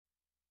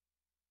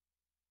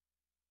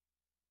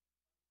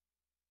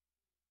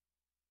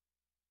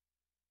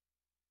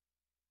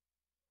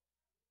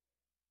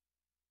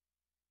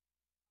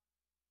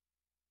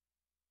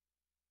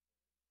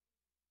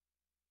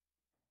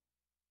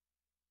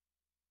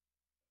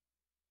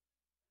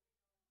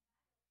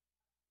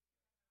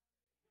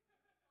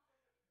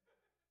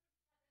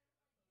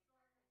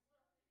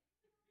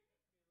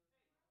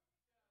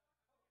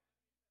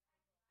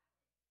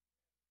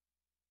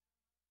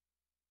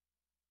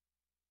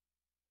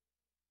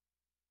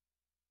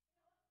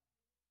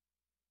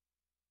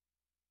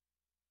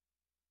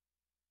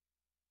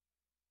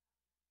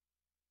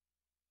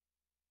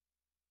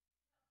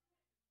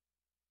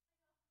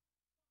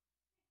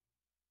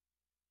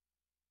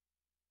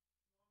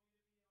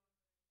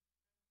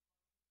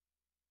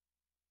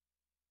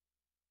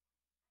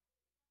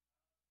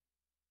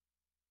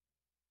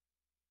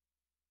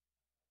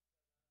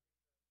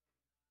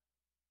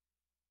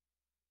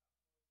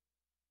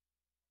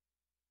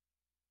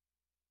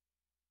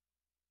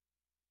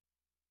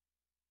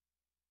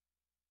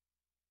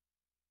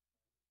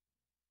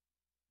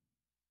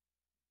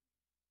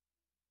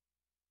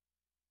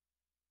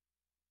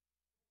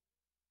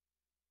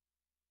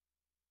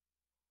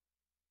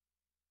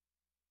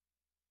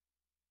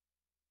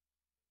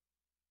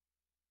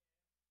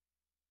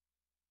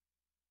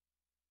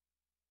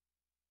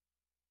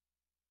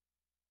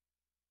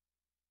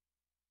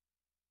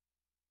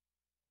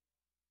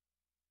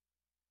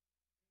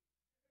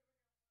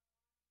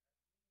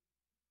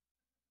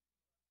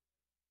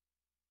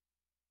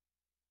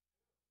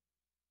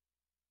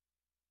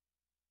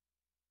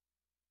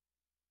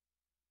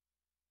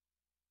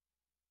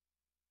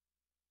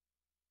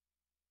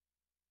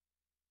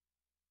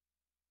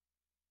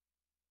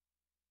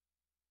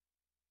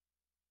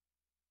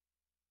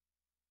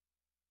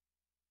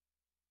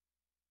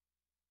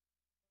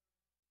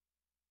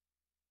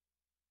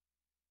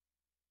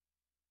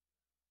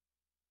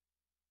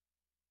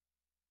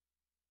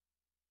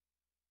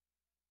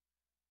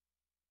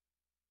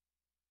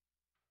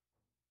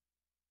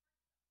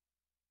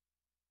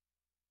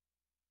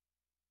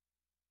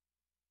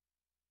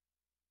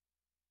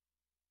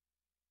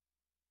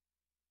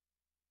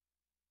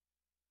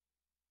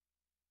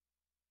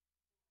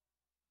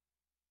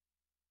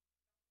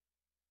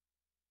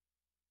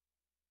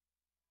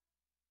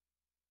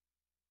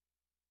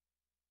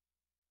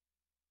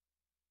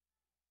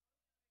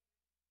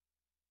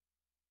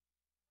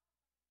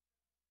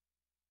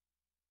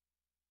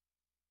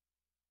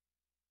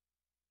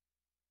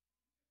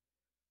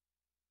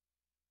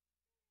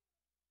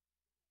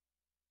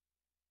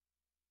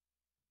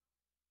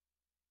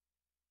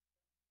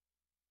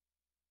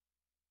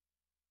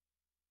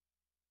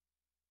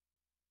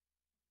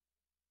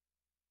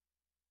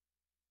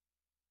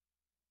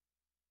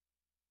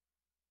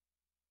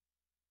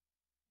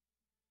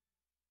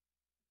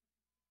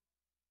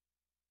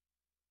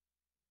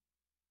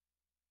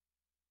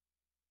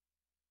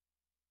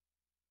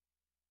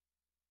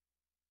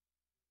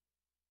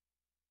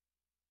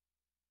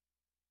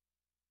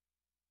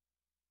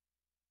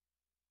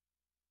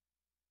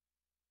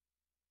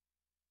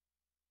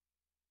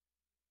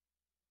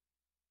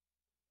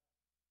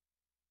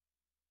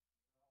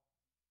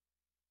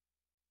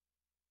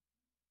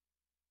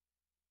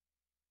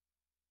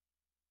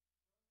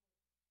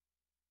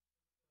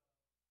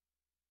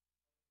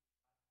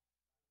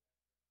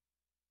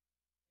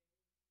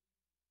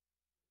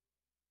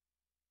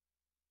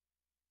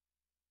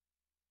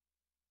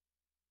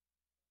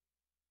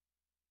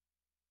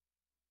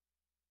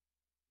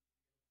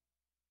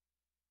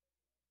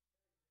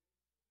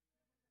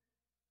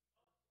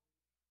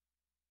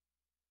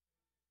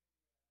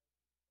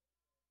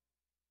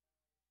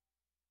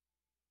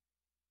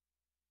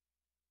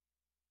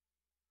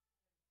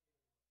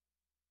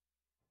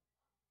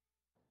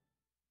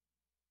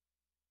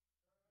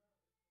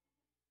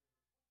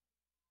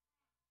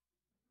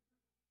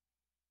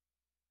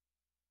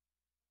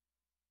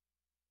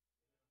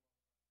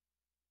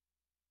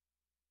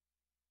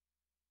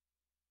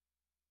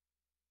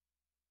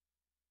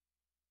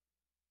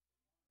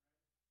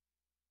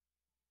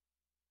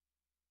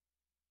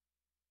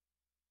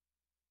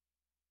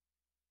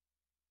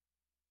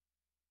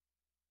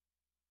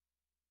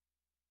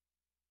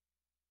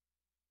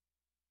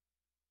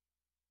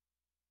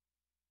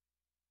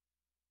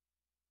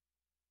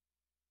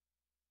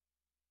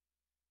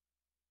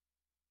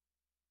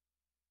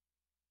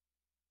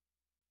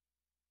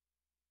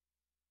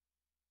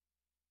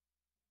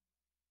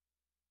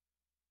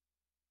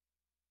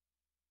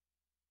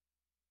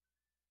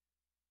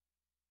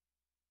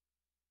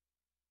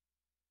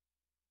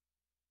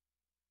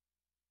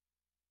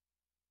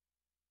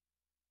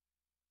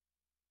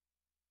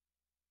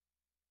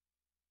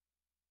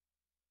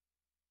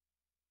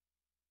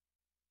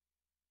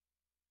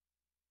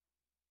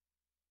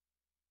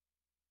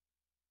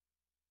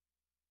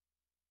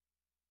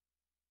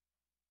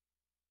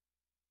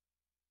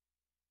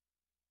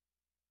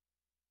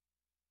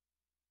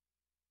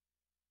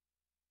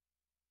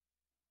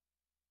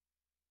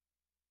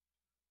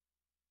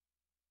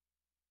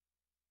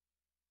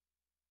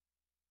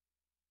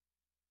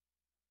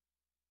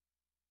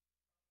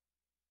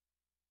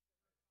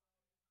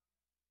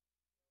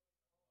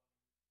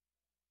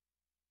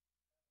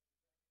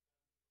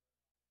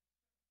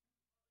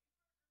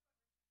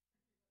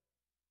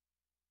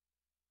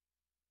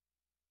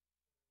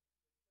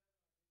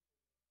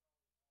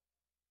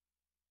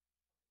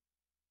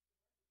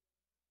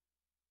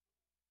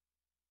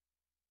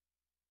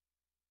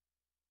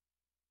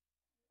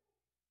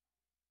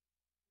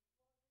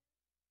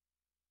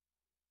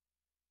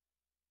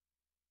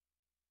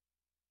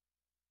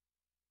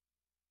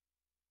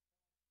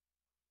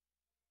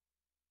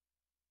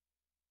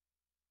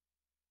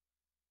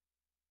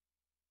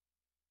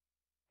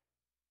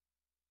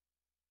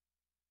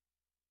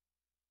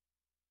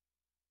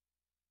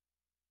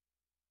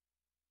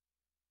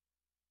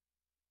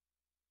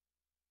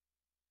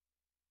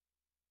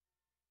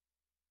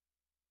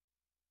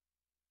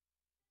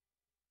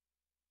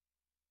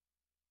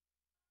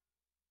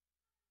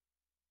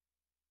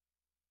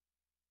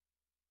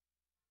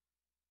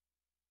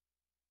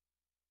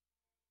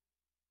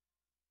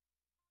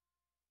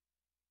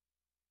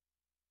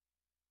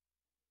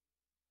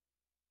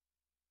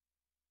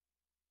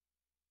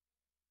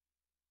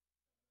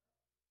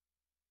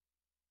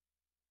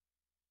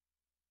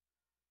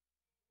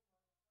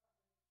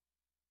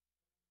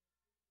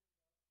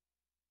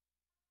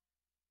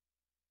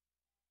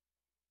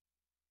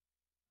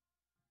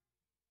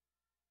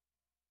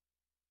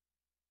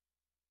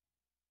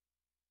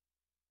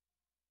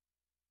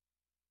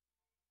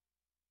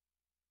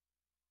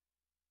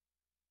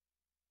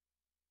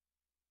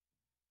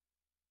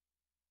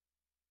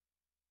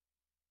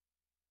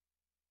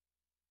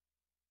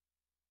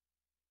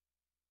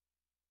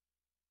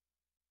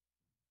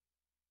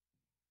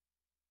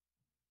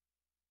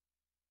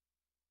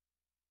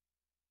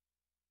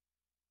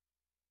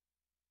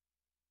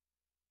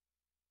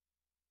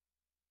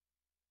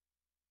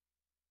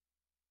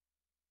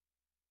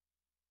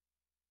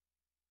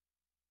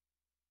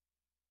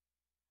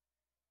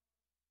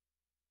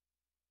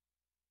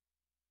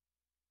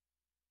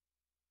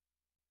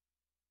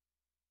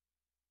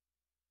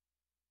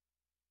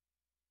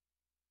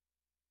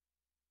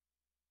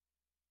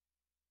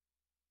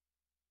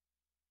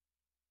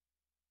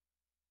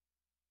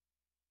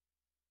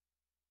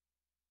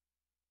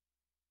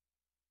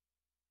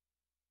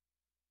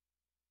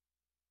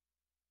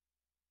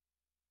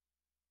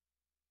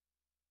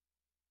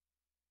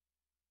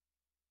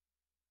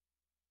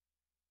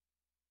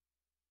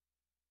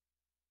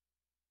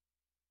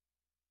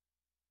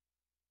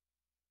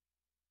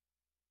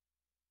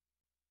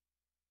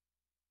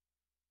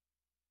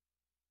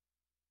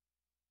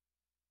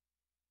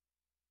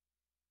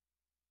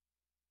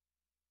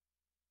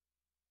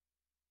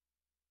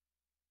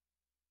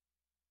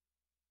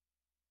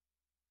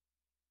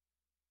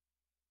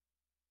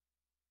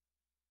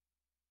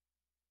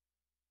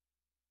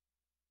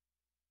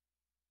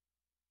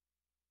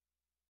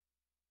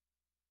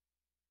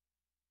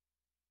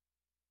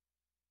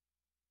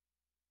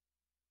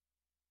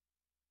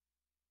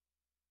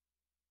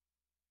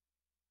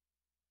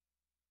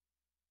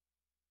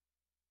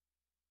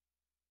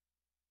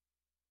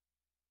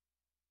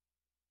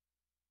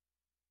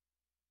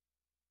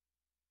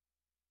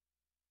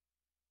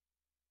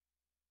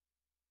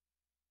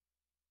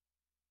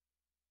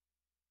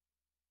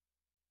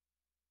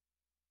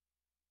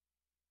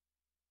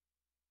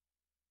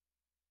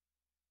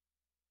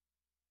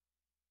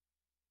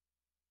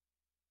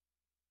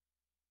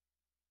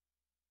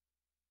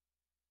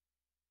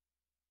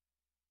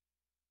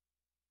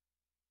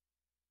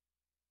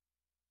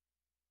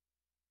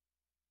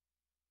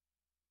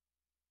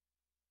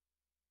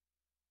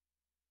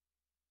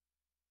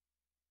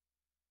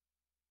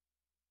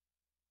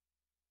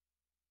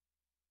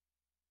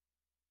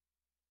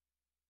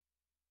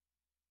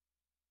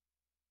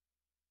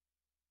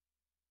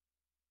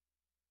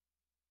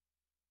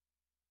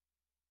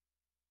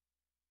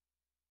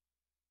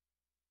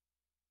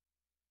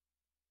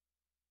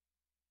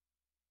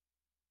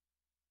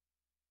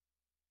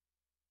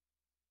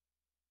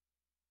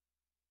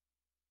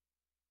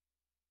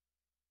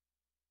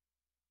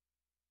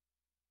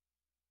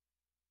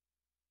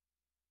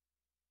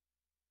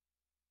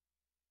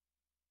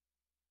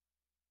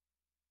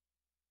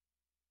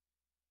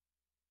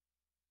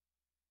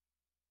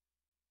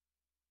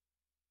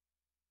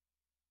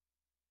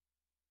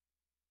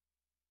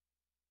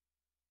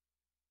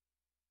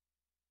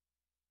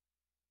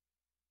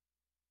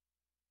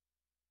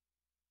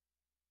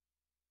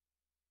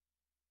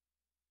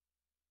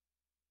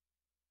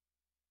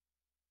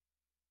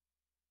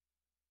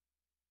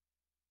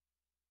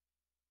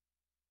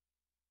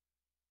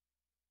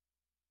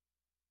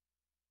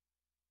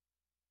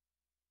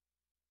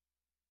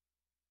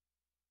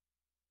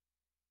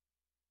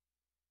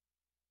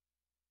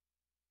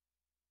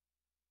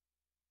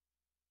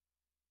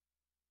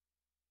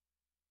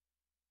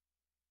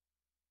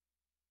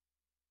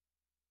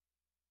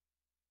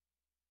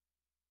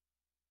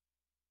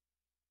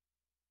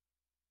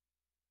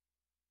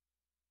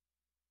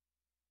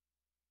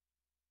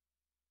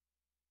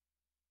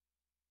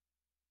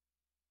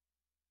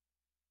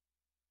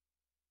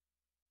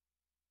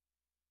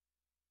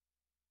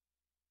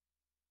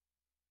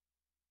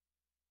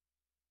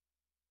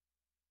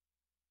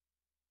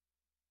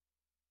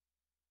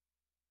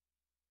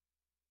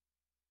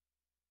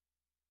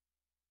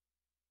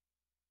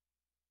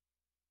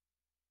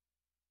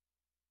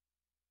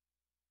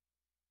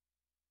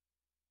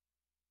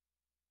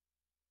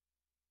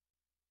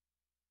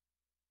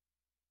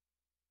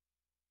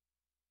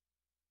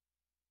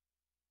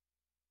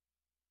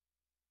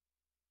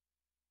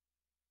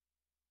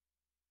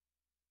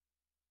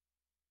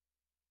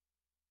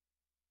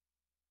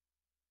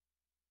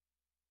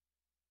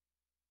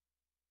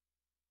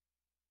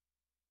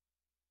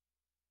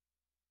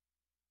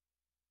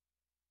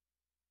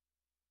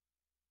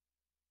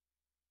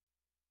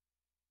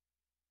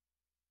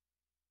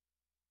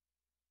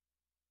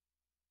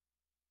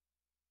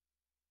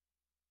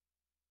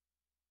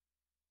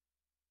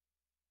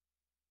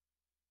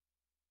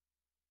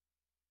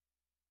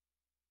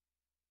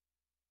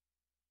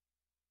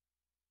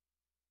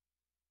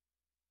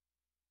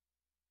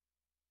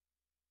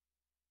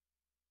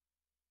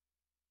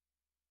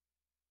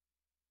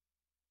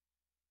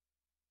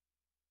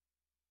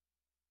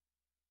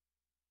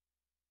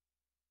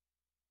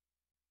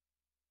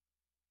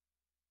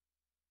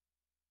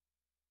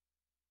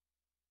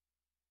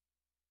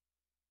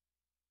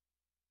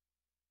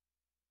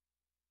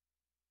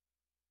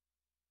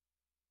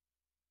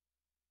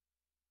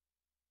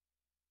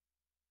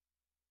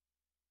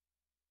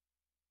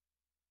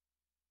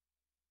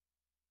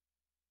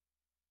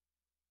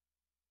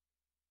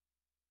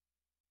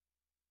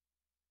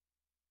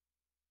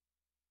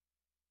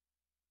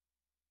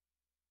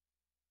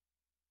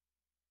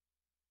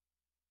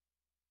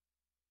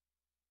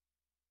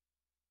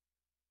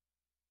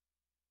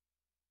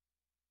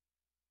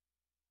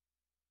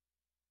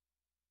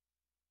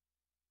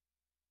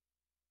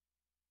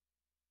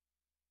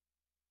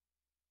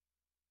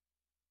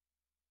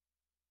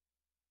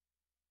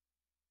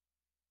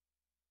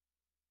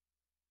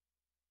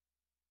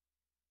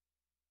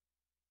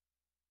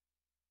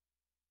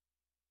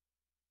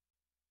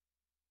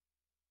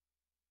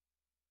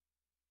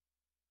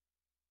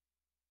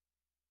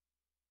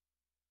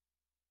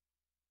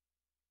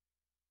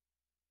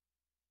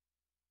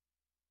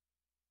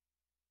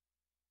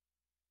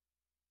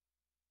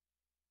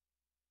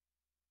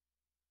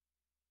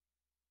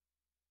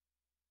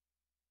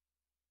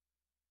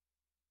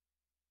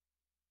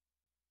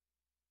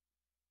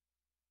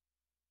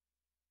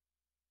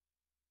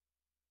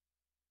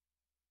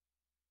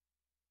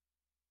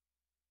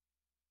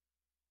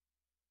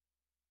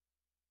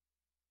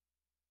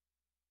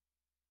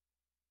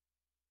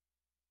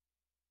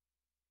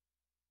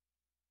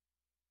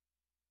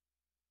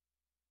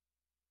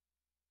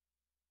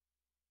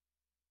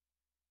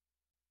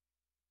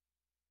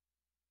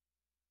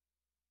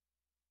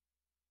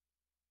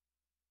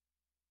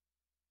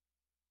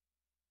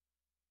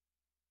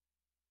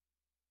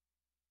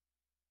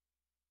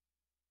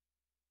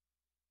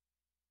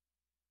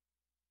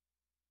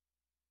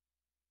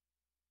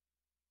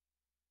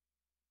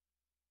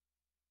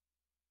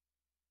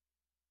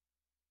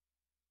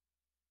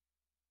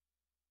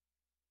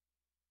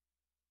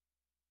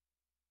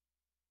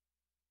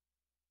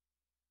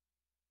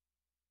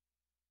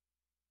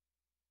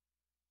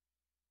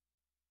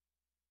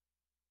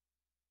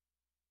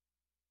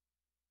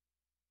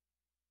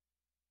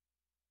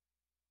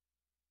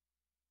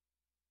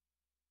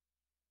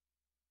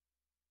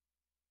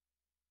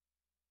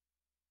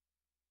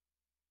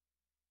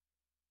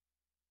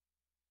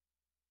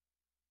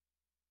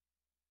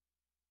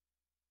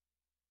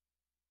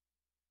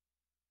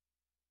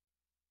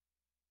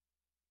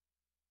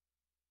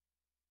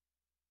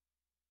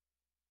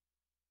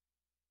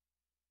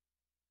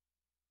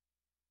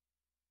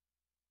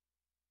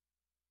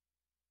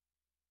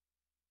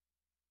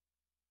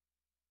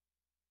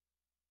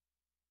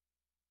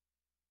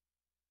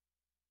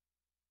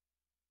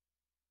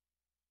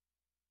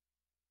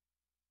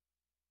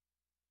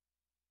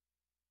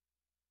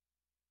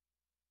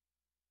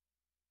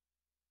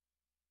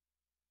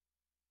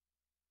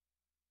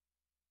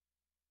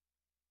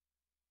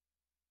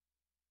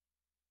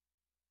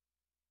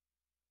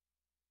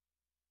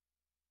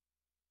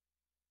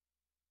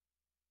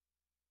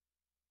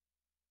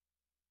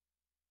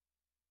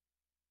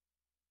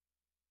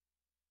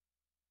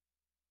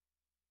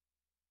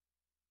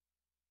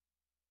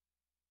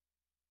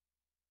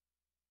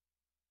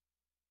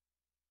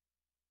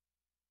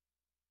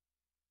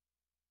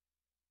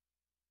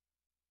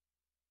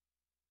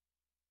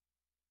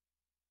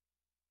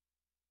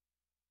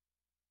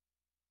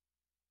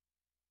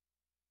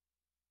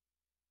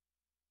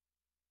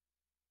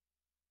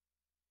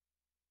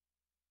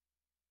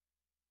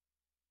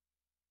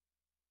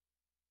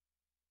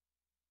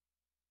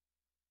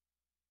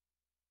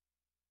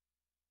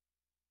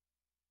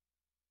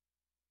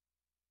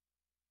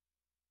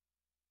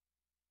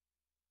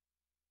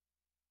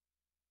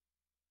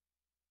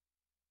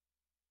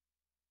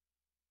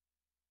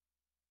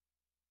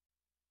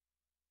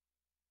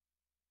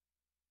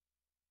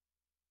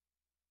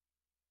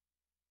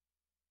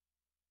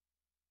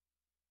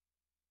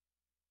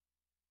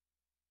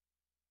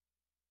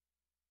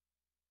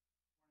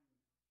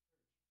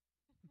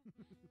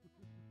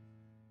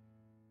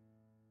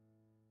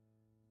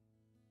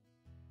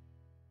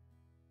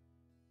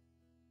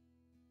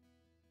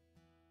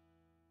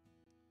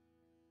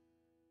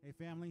Hey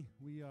family,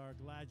 we are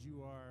glad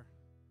you are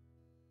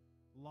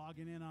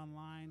logging in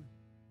online,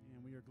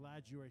 and we are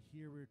glad you are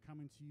here. We're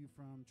coming to you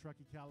from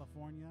Truckee,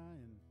 California,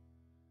 and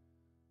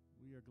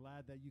we are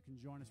glad that you can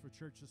join us for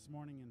church this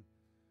morning. And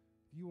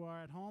if you are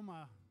at home,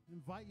 I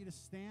invite you to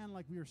stand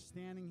like we are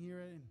standing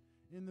here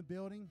in the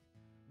building.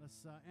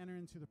 Let's enter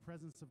into the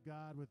presence of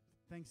God with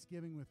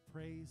thanksgiving, with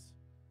praise,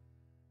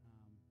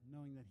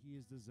 knowing that He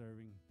is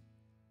deserving.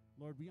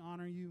 Lord, we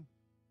honor you.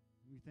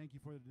 We thank you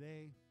for the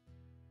day.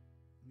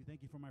 We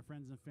thank you for my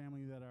friends and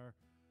family that are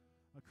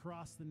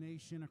across the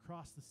nation,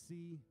 across the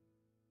sea.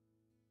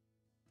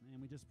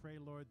 And we just pray,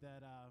 Lord,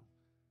 that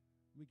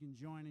we can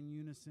join in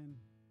unison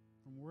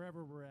from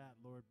wherever we're at,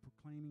 Lord,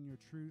 proclaiming your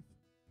truth,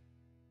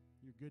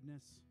 your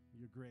goodness,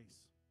 your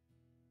grace.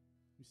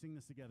 We sing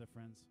this together,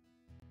 friends.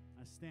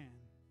 I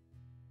stand.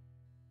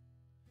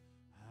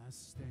 I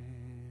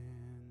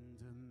stand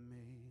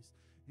amazed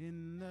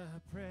in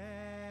the presence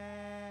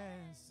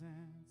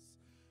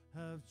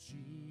of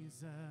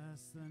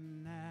Jesus the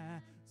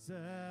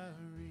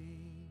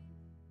Nazarene,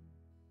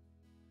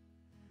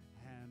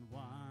 and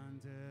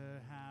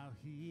wonder how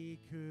He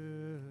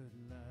could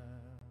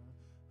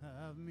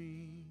love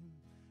me,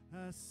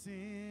 a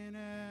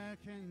sinner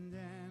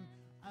condemned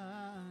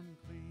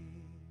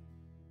unclean,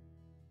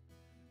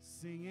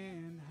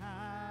 singing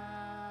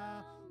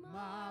how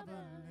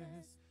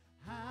marvelous,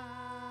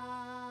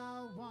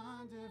 how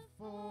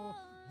wonderful,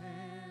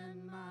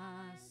 and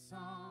my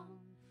song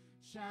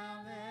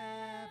shall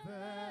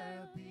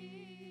ever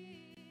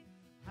be.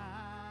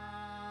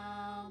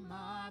 How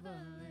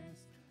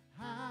marvelous,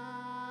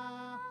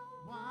 how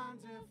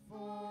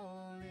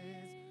wonderful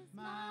is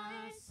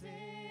my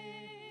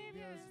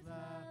Savior's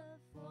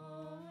love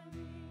for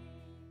me.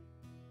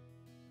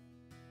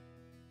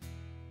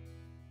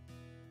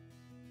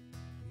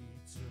 He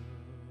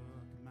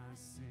took my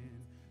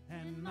sin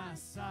and my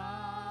sorrows,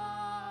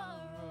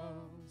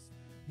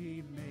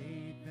 He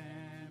made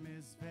them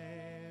His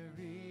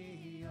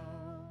very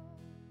own.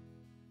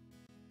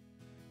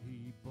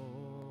 He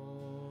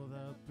bore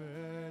the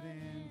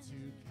burden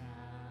to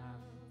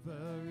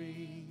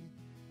Calvary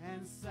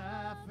and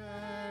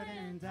suffered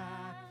and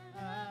died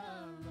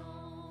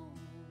alone,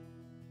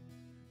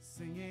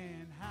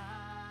 singing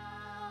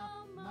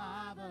how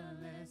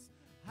marvelous,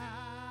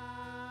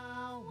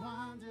 how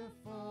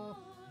wonderful,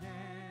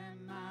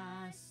 and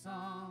my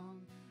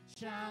song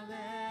shall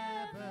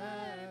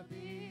ever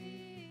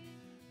be.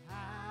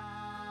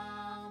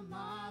 How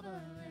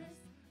marvelous,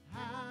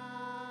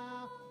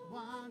 how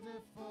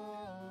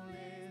wonderful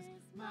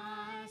is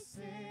my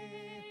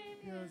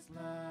Savior's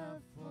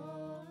love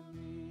for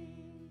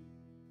me.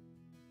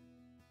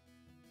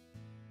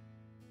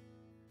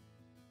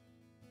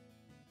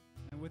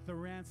 And with the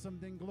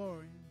ransomed in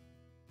glory,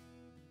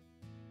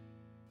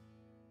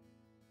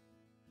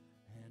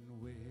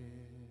 and with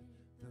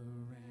the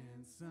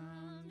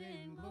ransomed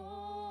in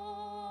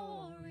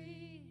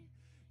glory,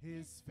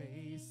 His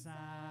face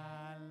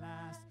I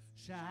last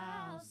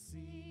shall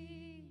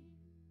see.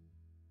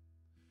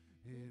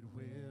 It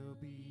will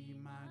be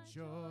my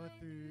joy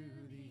through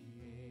the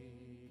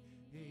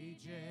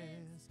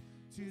ages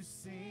to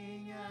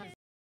sing of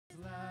His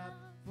love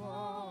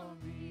for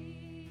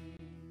me,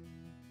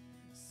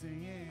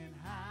 singing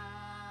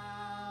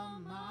how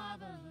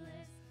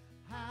marvelous,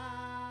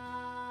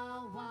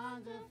 how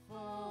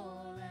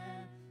wonderful,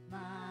 and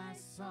my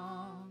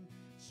song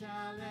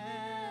shall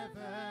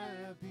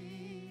ever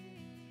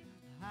be.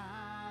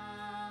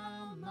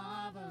 How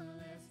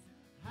marvelous,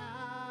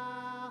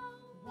 how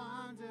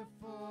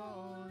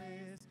wonderful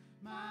is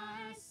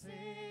my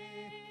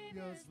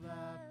Savior's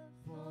love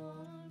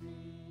for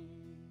me.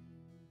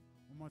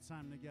 One more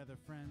time together,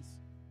 friends.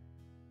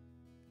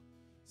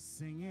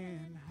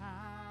 Singing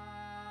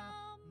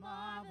how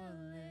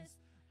marvelous,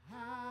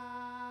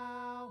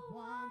 how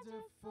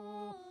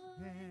wonderful,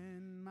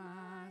 and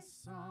my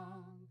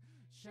song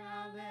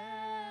shall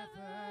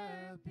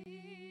ever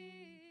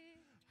be.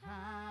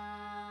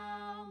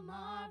 How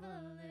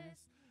marvelous,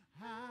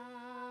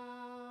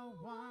 how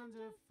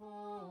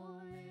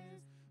wonderful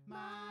is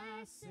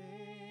my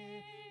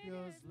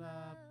Savior's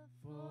love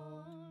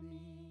for me.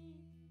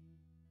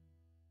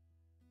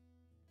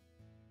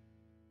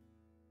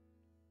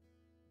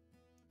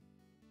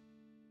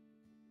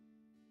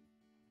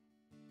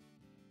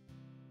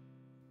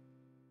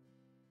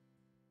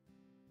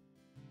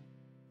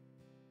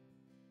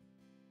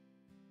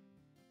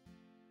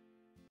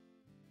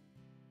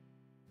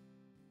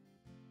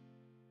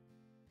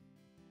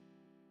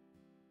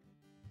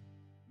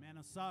 Man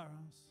of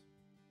sorrows,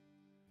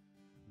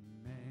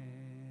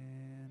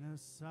 Man of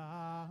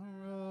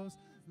sorrows,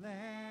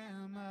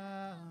 Lamb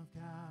of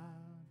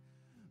God,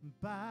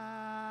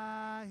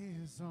 by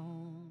His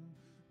own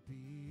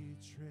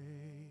betrayed,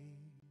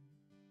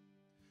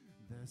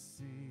 the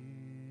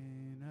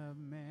sin of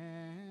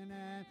man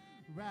and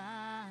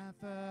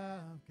wrath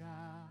of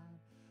God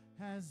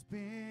has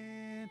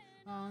been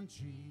on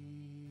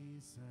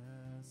Jesus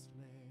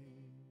laid.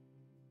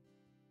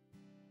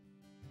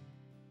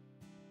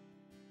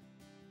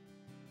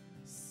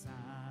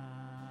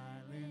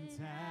 Silent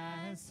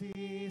as as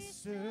he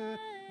stood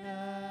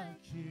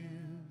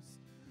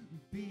accused,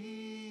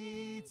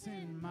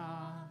 beaten,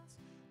 mocked,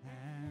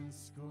 and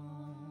scorned,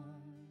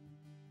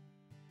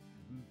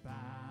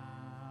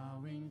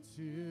 bowing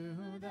to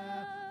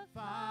the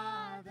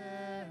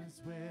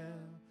Father's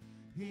will,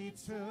 he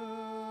took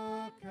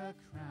a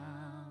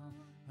crown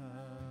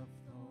of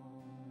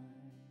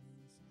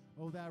thorns.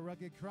 Oh, that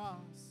rugged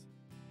cross.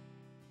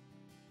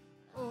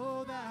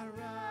 Oh, that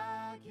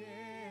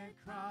rugged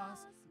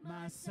cross,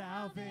 my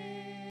salvation,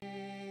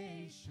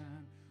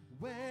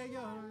 where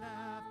your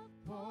love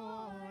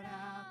poured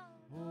out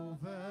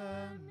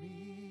over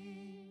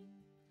me.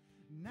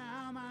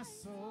 Now my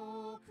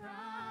soul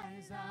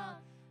cries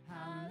out,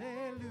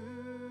 hallelujah,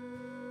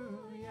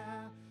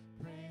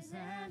 praise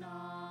and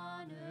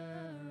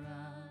honor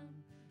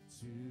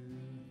unto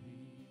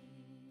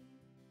thee.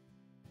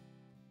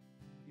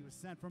 He was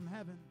sent from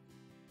heaven,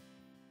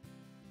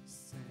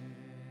 sent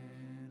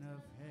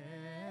of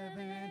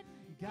heaven,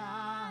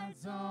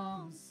 God's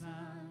own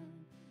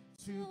Son,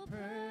 to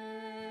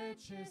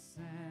purchase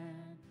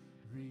and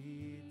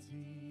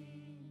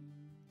redeem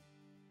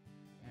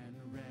and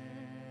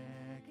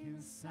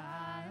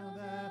reconcile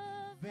the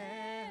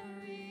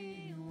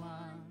very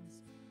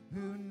ones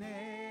who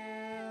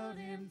nailed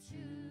him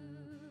to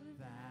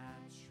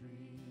that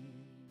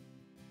tree.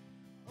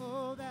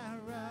 Oh, that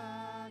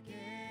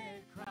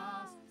rugged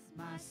cross,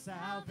 my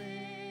salvation,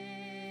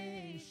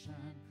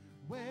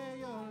 where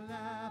your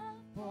love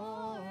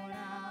poured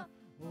out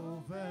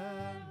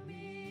over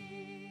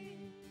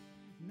me.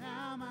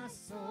 Now my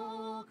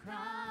soul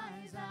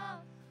cries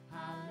out,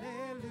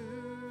 hallelujah,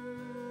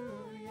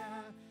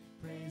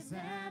 praise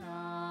and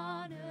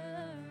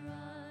honor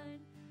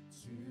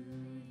unto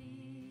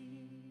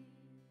thee.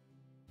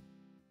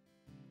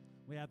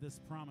 We have this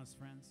promise,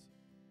 friends.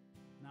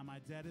 Now my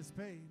debt is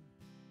paid.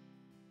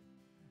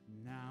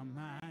 Now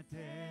my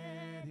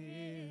debt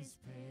is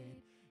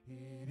paid.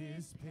 It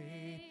is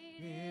paid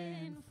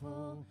in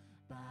full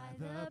by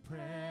the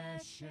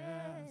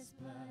precious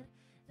blood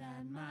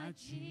that my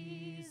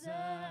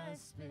Jesus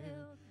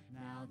spilled.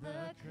 Now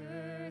the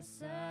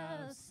curse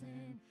of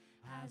sin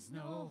has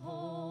no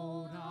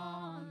hold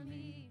on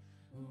me.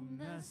 Whom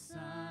the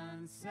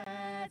Son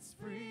sets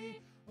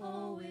free,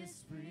 oh,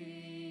 is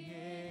free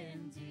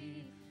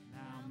indeed.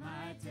 Now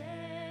my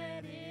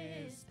debt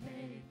is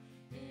paid.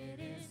 It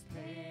is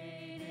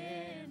paid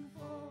in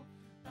full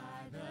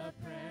by the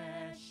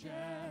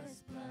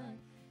precious blood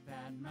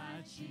that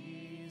my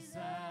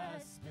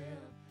Jesus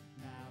spilled.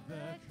 Now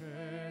the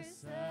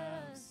curse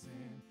of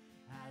sin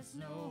has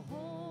no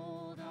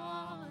hold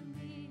on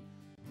me.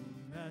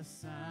 Whom the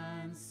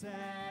Son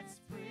sets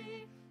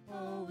free,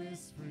 oh,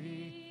 is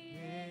free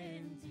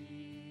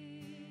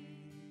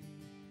indeed.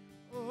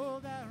 Oh,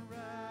 that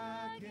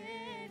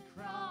rugged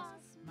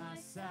cross, my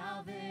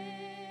salvation,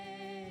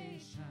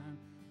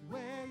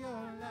 where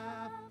your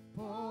love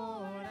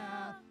poured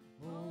out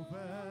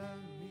over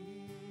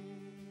me.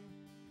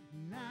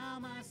 Now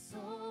my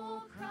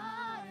soul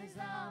cries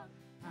out,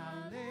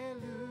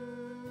 hallelujah,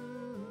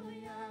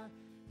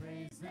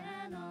 praise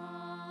and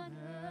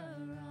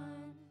honor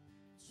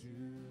unto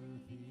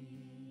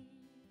thee.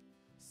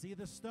 See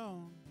the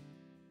stone.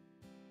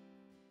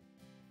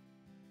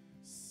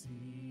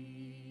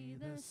 See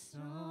the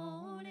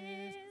stone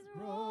is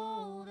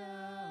rolled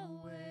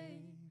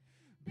away.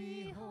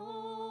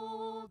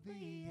 Behold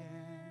the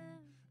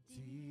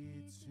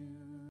empty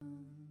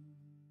tomb.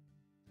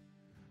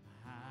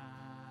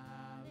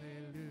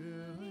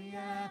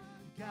 Hallelujah,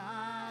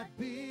 God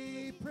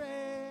be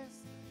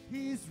praised.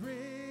 He's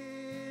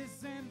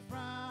risen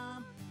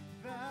from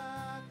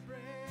the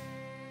grave.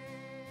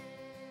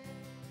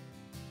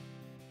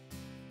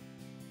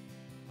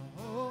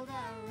 Oh,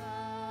 that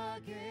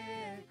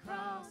rugged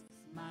cross,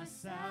 my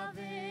salvation,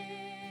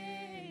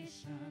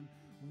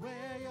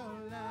 where your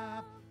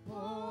love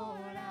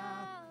poured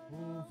out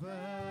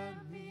over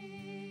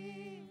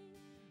me.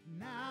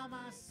 Now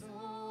my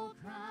soul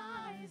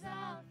cries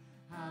out,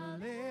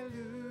 hallelujah,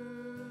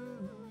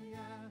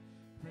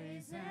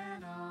 praise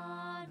and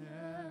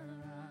honor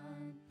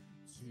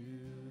unto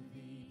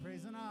thee.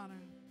 Praise and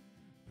honor,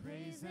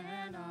 praise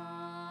and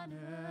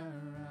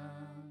honor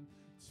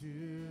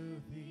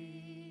unto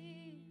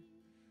thee.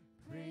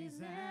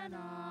 Praise and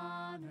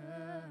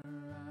honor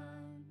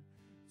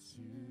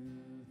unto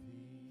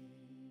thee.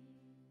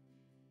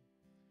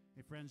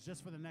 Hey friends,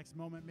 just for the next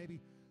moment, maybe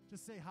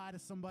just say hi to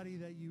somebody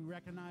that you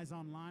recognize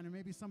online, or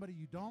maybe somebody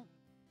you don't.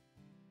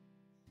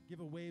 Give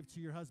a wave to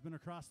your husband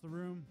across the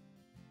room.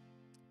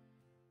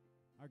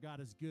 Our God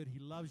is good. He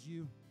loves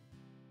you.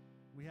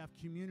 We have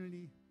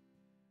community,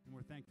 and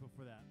we're thankful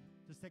for that.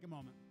 Just take a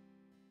moment.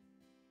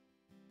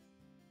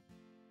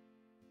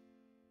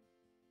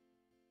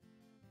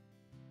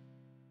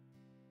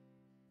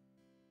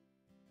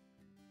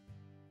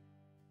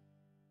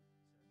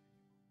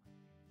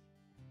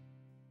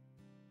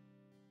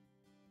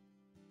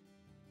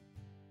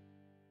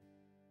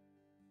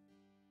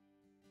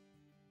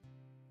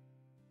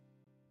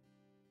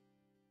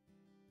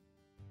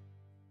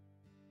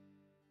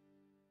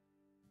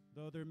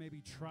 Though there may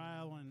be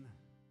trial and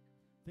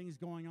things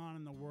going on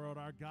in the world,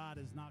 our God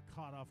is not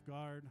caught off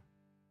guard.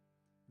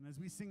 And as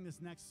we sing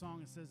this next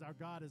song, it says, our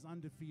God is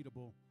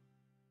undefeatable.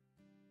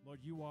 Lord,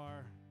 you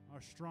are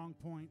our strong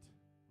point,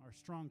 our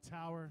strong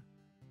tower,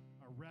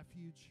 our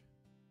refuge.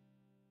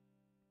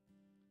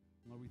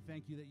 Lord, we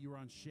thank you that you are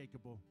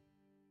unshakable.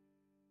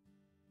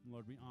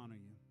 Lord, we honor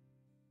you.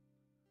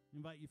 I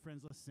invite you,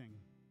 friends, let's sing.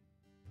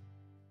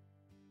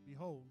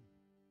 Behold.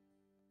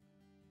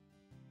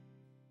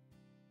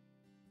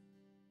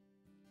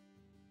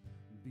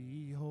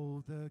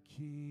 Behold the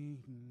King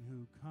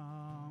who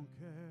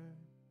conquered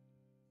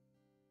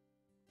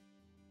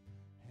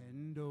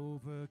and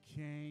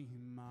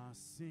overcame my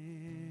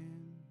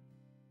sin.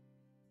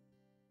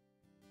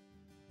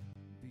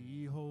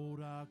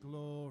 Behold our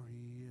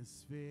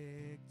glorious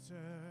victor,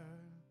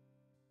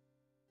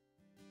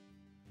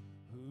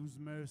 whose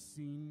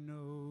mercy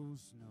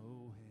knows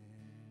no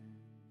end.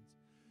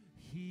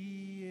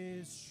 He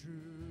is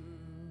true,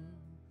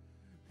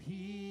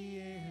 he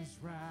is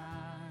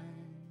right,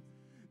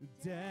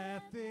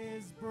 death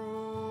is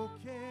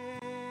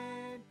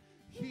broken,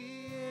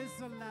 he is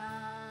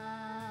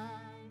alive,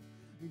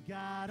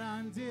 God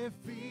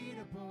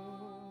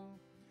undefeatable,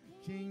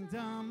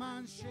 kingdom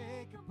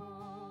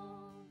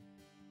unshakable,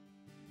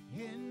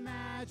 in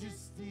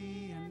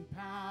majesty and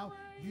power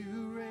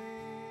you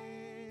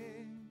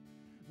reign,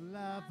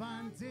 love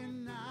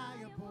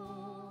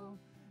undeniable,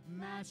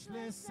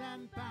 matchless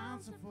and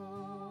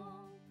bountiful,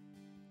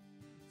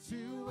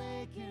 to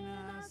waken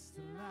us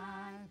to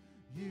life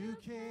you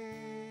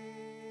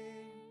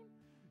came,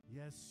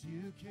 yes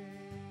you came.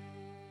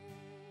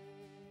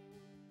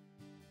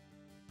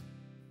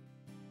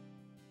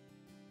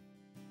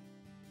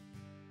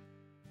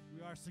 We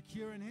are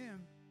secure in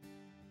him.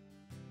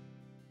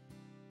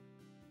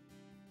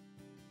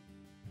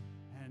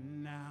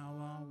 And now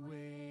our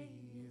way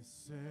is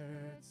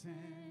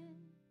certain,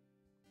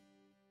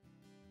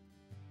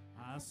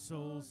 our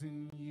souls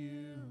in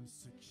you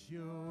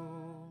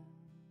secure.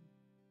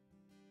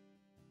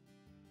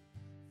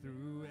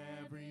 Through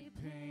every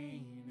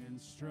pain and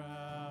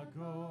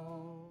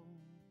struggle,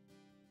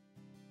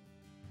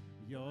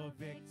 your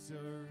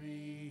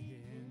victory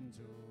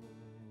endures.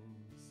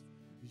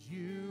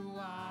 You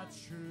are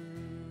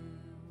true,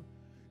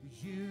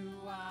 you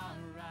are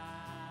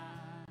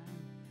right,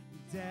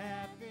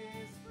 death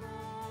is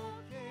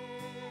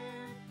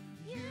broken,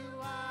 you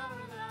are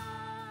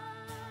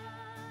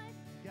alive,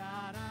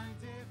 God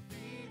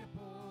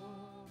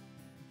undefeatable,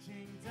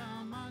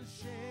 kingdom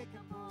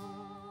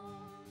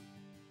unshakable,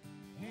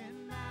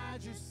 in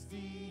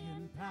majesty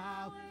and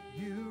power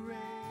you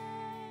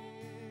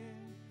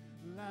reign,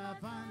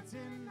 love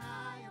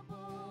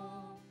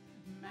undeniable,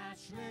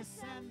 matchless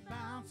and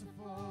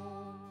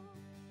bountiful,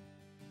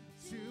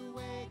 to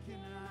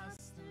waken us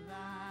to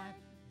life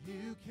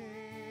you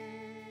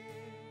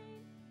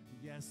came,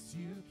 yes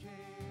you came.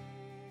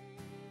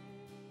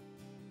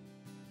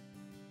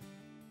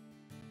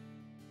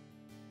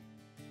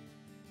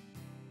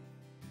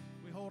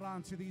 We hold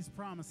on to these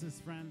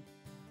promises, friend.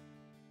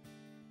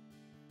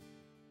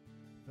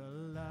 The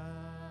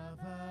love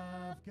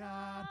of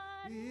God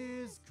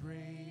is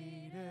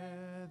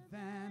greater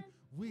than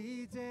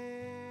we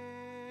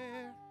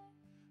dare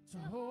to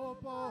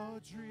hope or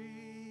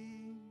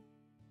dream.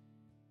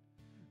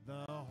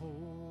 The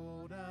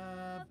hold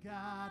of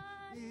God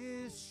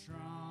is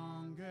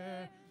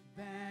stronger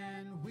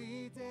than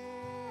we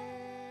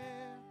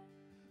dare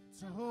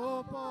to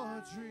hope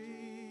or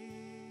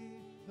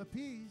dream. The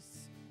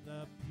peace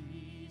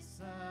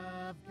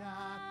of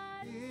God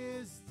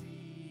is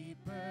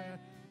deeper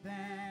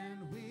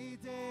than we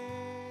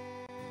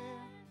dare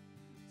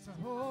to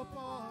hope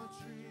or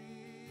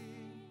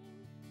dream.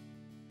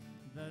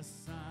 The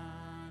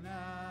Son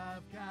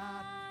of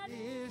God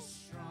is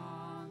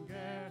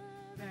stronger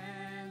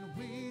than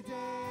we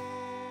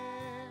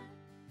dare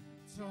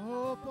to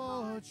hope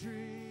or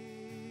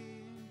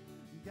dream.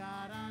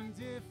 God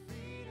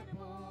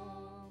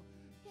undefeatable,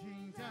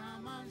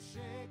 kingdom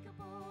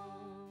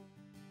unshakable,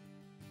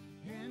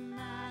 in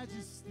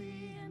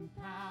majesty and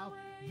power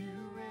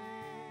you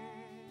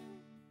reign,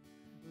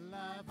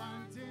 love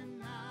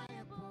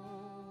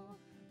undeniable,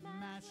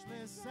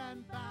 matchless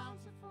and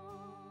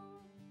bountiful,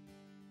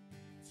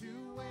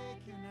 to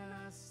waken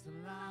us to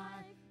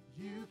life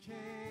you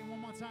came. One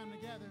more time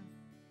together.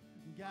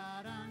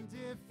 God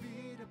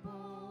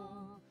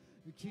undefeatable,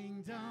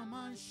 kingdom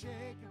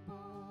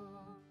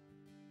unshakable,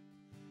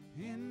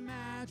 in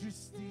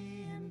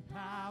majesty and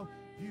power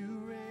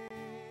you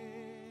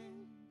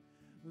reign,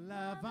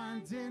 love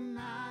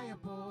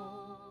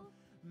undeniable,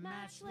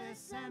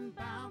 matchless and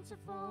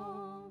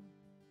bountiful,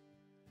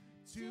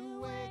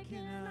 to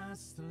waken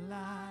us to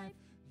life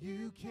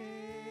you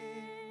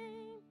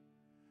came,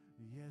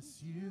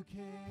 yes you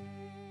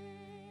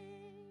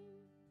came,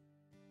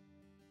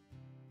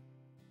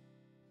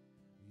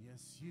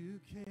 yes you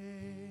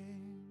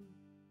came.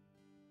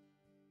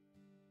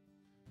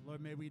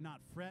 Lord, may we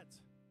not fret,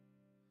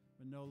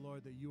 but know,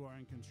 Lord, that you are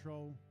in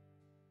control,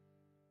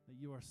 that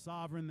you are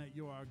sovereign, that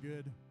you are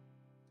good.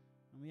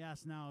 And we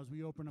ask now, as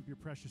we open up your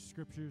precious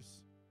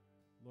scriptures,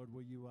 Lord,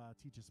 will you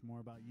teach us more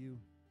about you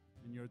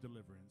and your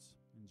deliverance?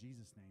 In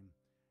Jesus' name,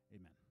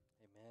 amen.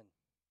 Amen.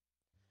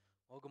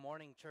 Well, good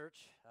morning,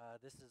 church.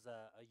 This is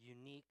a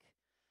unique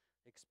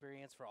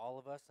experience for all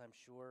of us, I'm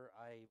sure.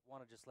 I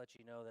want to just let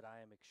you know that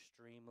I am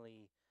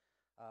extremely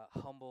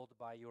humbled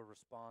by your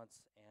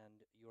response and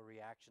your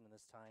reaction in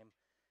this time.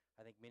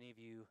 I think many of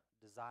you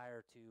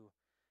desire to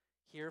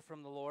hear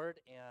from the Lord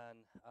and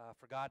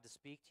for God to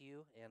speak to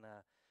you. And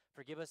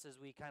forgive us as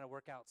we kind of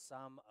work out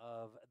some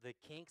of the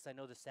kinks. I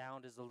know the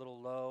sound is a little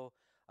low.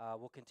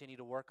 We'll continue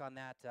to work on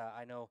that.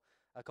 I know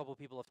a couple of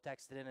people have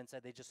texted in and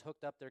said they just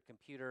hooked up their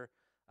computer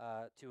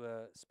to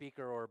a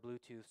speaker or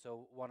Bluetooth.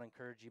 So want to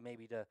encourage you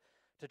maybe to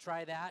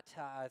try that.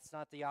 It's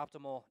not the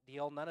optimal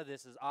deal. None of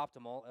this is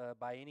optimal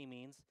by any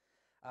means.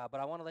 But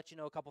I want to let you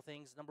know a couple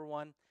things. Number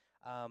one,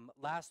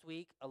 last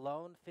week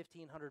alone,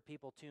 1,500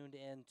 people tuned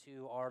in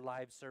to our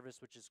live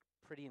service, which is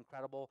pretty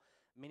incredible.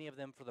 Many of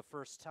them for the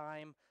first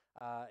time.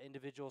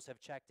 Individuals have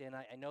checked in.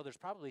 I know there's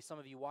probably some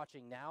of you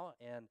watching now,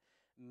 and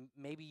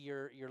maybe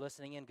you're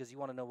listening in because you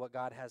want to know what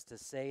God has to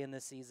say in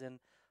this season.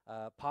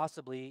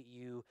 Possibly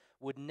you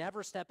would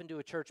never step into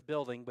a church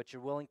building, but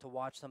you're willing to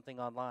watch something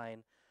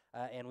online,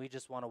 and we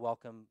just want to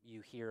welcome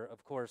you here.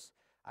 Of course,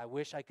 I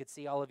wish I could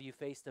see all of you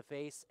face to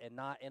face and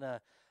not in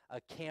a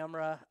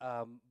camera.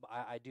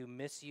 I do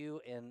miss you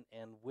and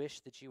wish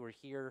that you were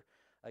here.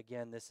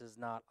 Again, this is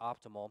not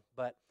optimal,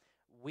 but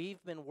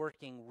we've been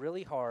working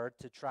really hard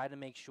to try to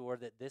make sure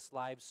that this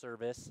live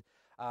service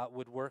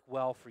would work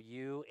well for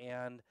you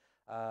and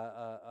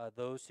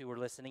those who are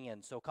listening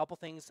in. So a couple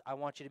things I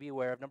want you to be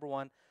aware of. Number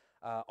one,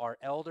 our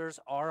elders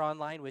are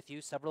online with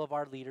you. Several of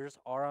our leaders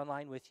are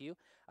online with you.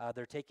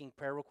 They're taking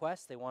prayer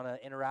requests. They want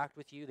to interact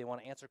with you. They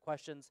want to answer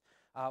questions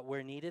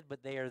where needed,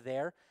 but they are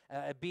there.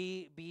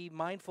 Be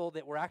mindful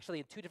that we're actually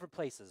in two different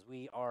places.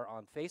 We are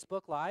on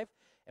Facebook Live,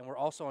 and we're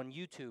also on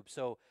YouTube.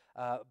 So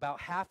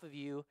about half of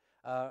you,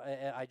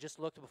 I just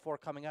looked before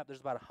coming up, there's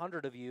about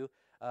 100 of you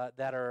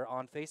that are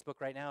on Facebook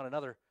right now, and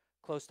another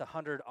close to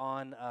 100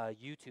 on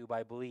YouTube,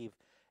 I believe.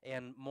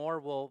 And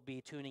more will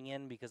be tuning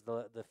in because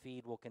the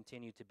feed will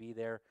continue to be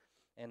there,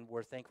 and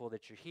we're thankful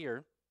that you're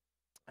here.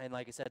 And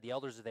like I said, the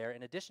elders are there.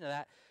 In addition to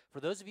that,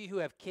 for those of you who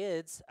have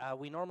kids,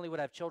 we normally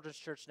would have children's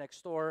church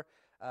next door.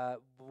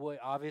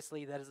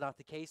 Obviously, that is not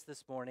the case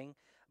this morning,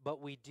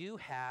 but we do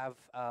have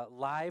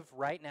live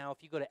right now.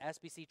 If you go to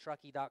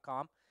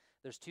sbctruckee.com,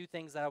 there's two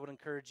things that I would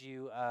encourage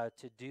you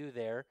to do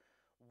there.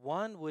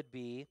 One would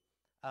be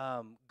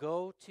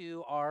go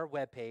to our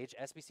webpage,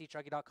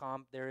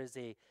 sbctruckee.com. There is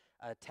a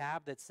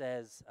tab that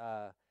says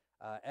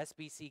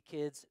SBC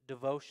Kids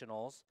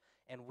Devotionals,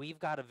 and we've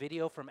got a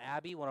video from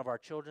Abby, one of our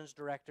children's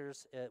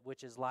directors,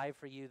 which is live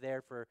for you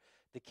there for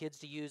the kids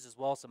to use, as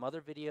well as some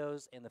other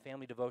videos and the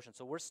family devotion.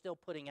 So we're still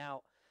putting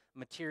out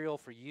material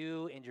for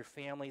you and your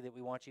family that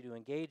we want you to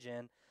engage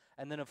in.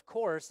 And then, of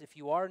course, if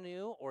you are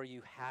new or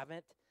you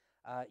haven't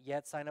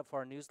yet signed up for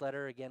our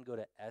newsletter, again, go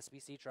to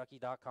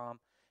sbctruckee.com.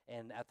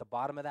 And at the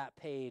bottom of that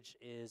page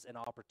is an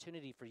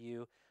opportunity for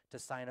you to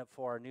sign up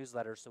for our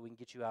newsletter so we can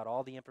get you out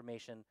all the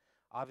information.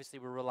 Obviously,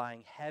 we're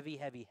relying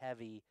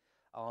heavy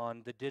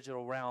on the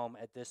digital realm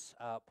at this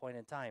point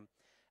in time.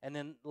 And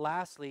then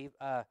lastly,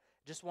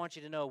 just want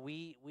you to know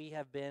we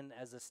have been,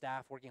 as a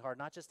staff, working hard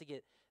not just to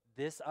get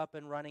this up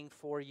and running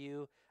for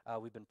you.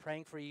 We've been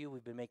praying for you.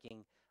 We've been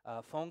making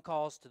phone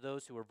calls to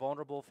those who are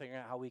vulnerable, figuring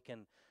out how we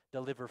can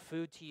deliver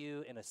food to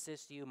you and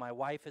assist you. My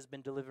wife has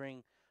been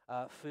delivering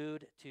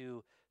food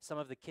to some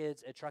of the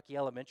kids at Truckee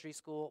Elementary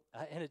School.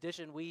 In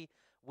addition, we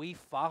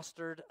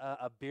fostered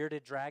a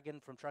bearded dragon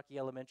from Truckee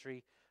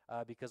Elementary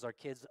because our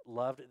kids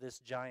loved this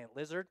giant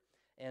lizard.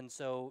 And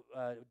so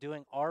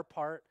doing our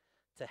part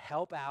to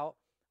help out,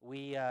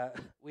 we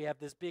have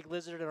this big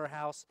lizard in our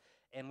house,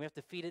 and we have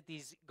to feed it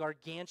these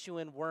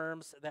gargantuan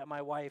worms that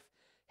my wife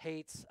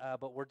hates,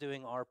 but we're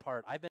doing our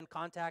part. I've been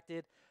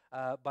contacted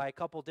by a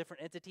couple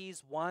different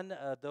entities. One,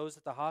 those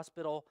at the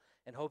hospital,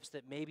 in hopes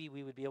that maybe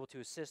we would be able to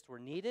assist where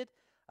needed,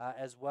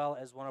 as well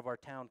as one of our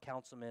town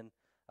councilmen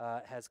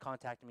has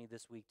contacted me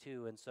this week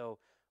too. And so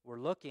we're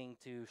looking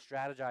to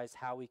strategize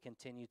how we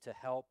continue to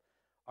help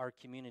our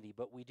community.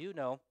 But we do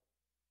know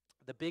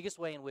the biggest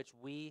way in which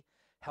we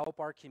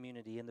help our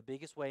community and the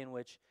biggest way in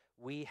which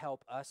we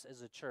help us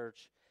as a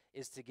church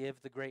is to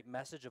give the great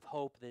message of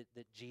hope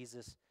that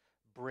Jesus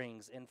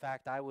brings. In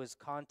fact, I was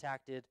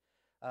contacted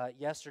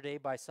yesterday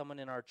by someone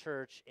in our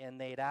church, and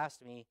they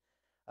asked me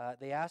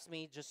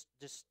just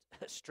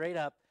straight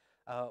up,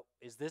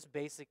 is this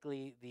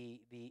basically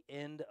the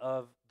end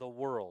of the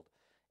world?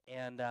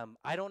 And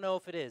I don't know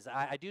if it is.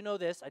 I do know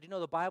this. I do know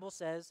the Bible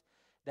says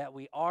that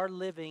we are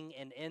living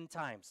in end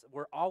times.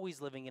 We're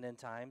always living in end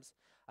times,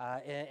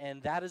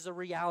 and that is a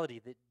reality,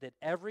 that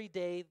every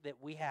day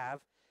that we have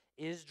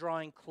is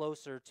drawing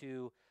closer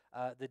to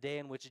the day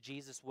in which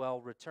Jesus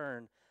will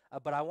return.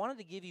 But I wanted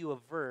to give you a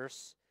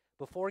verse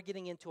before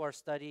getting into our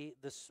study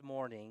this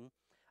morning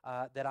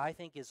that I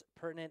think is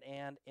pertinent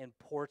and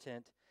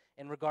important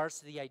in regards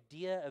to the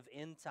idea of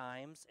end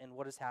times and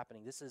what is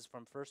happening. This is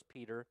from 1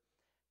 Peter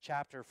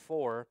chapter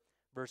 4,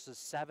 verses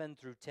 7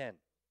 through 10.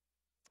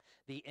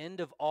 The end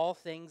of all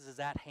things is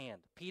at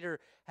hand. Peter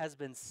has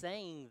been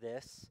saying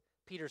this.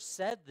 Peter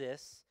said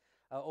this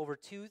over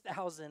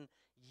 2,000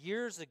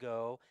 years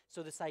ago.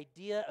 So this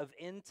idea of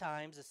end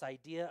times, this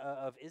idea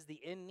of is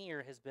the end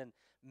near, has been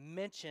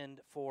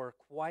mentioned for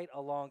quite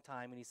a long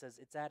time. And he says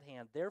it's at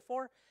hand.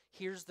 Therefore,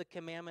 here's the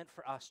commandment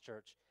for us,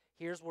 church.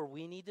 Here's where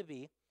we need to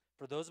be.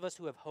 For those of us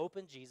who have hope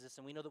in Jesus,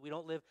 and we know that we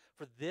don't live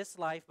for this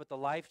life, but the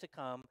life to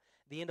come,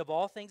 the end of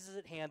all things is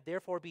at hand.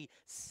 Therefore, be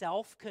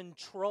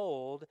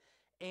self-controlled,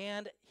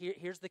 and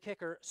here's the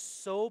kicker,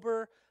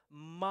 sober-minded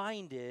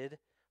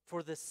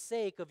for the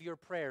sake of your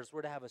prayers.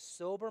 We're to have a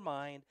sober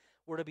mind.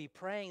 We're to be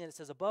praying, and it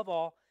says, above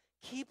all,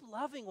 keep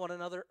loving one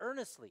another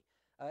earnestly.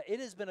 It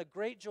has been a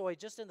great joy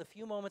just in the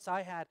few moments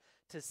I had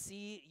to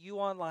see you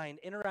online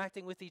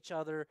interacting with each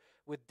other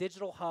with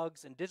digital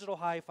hugs and digital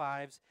high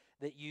fives,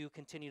 that you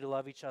continue to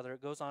love each other.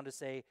 It goes on to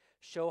say,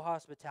 show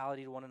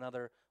hospitality to one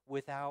another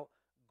without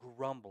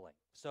grumbling.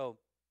 So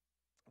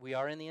we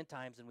are in the end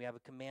times, and we have a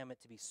commandment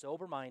to be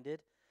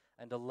sober-minded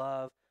and to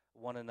love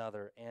one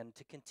another and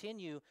to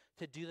continue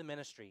to do the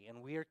ministry.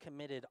 And we are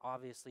committed,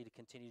 obviously, to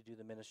continue to do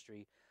the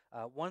ministry.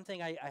 One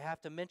thing I have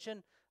to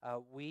mention,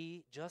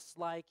 we, just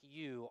like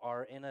you,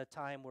 are in a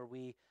time where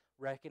we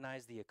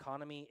recognize the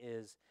economy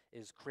is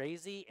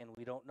crazy and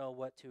we don't know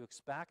what to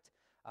expect.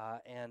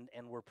 And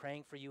we're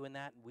praying for you in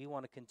that, and we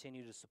want to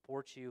continue to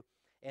support you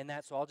in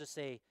that. So I'll just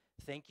say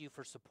thank you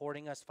for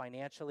supporting us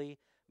financially.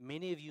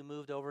 Many of you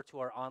moved over to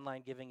our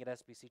online giving at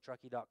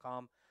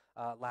sbctruckee.com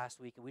last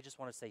week, and we just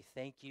want to say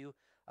thank you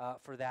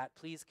for that.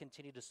 Please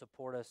continue to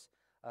support us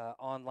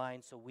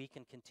online so we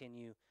can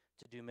continue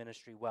to do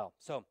ministry well.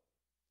 So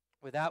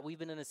with that, we've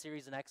been in a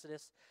series in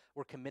Exodus.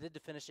 We're committed to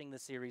finishing the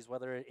series,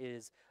 whether it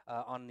is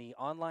on the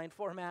online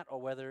format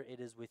or whether it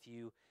is with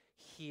you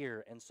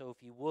here. And so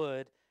if you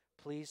would,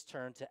 please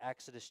turn to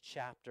Exodus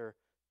chapter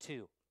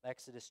 2.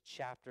 Exodus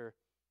chapter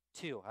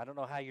 2. I don't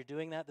know how you're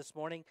doing that this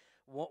morning.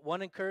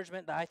 One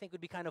encouragement that I think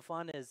would be kind of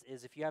fun is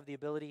if you have the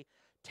ability,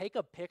 take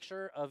a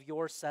picture of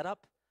your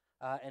setup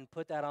and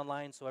put that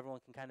online so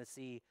everyone can kind of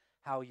see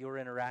how you're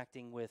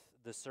interacting with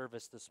the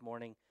service this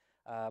morning.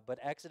 But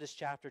Exodus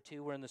chapter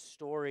 2, we're in the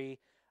story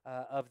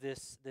of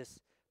this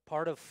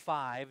part of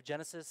 5,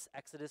 Genesis,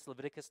 Exodus,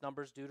 Leviticus,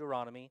 Numbers,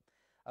 Deuteronomy,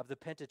 of the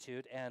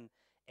Pentateuch.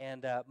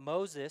 And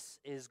Moses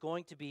is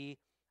going to be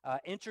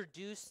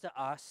introduced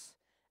to us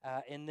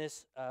in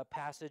this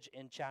passage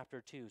in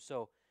chapter 2.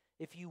 So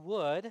if you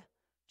would,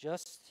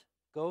 just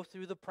go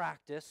through the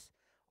practice,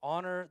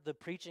 honor the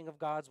preaching of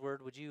God's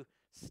word. Would you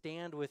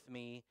stand with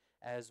me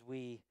as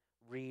we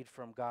read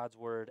from God's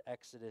word,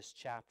 Exodus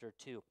chapter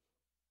 2.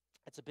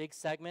 It's a big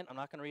segment. I'm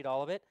not going to read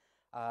all of it.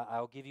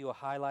 I'll give you a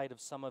highlight of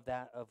some of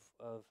that, of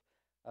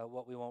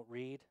what we won't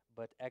read.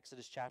 But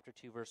Exodus chapter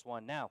 2, verse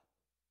 1. Now,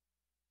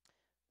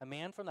 a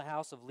man from the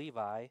house of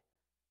Levi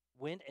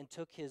went and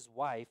took his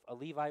wife, a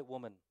Levite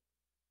woman.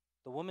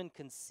 The woman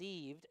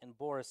conceived and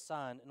bore a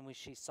son, and when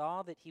she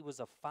saw that he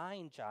was a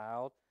fine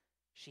child,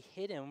 she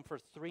hid him for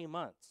 3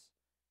 months.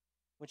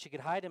 When she could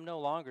hide him no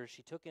longer,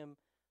 she took him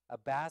a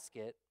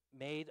basket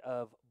made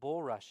of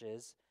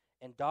bulrushes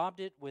and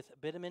daubed it with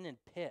bitumen and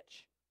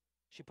pitch.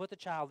 She put the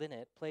child in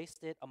it,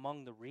 placed it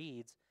among the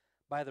reeds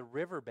by the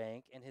river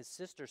bank, and his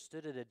sister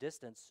stood at a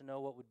distance to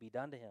know what would be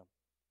done to him.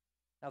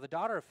 Now the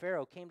daughter of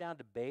Pharaoh came down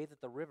to bathe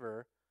at the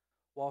river.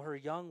 While her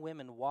young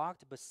women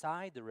walked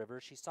beside the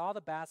river, she saw the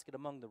basket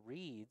among the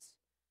reeds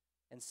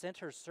and sent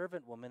her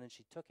servant woman, and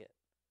she took it.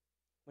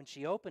 When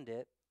she opened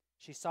it,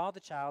 she saw the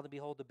child, and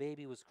behold, the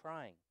baby was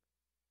crying.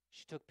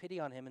 She took pity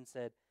on him and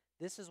said,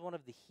 "This is one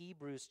of the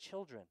Hebrews'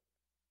 children."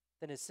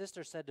 Then his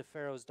sister said to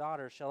Pharaoh's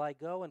daughter, "Shall I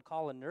go and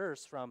call a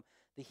nurse from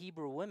the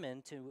Hebrew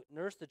women to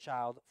nurse the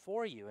child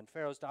for you?" And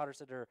Pharaoh's daughter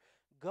said to her,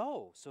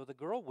 "Go." So the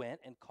girl went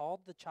and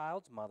called the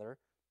child's mother,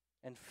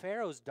 and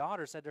Pharaoh's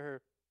daughter said to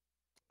her,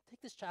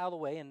 "Take this child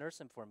away and nurse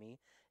him for me,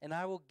 and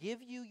I will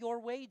give you your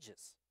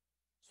wages."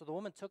 So the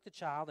woman took the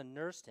child and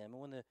nursed him,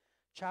 and when the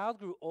child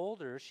grew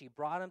older, she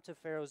brought him to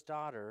Pharaoh's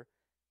daughter,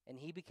 and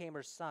he became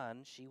her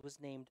son. She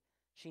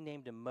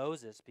named him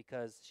Moses,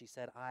 because she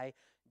said, "I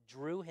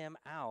drew him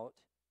out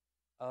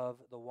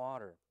of the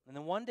water." And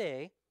then one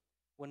day,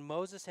 when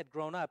Moses had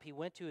grown up, he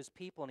went to his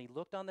people, and he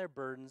looked on their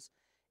burdens,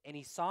 and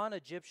he saw an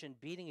Egyptian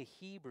beating a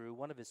Hebrew,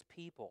 one of his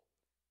people.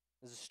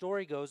 As the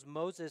story goes,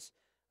 Moses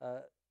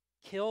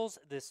kills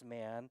this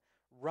man,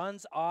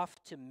 runs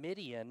off to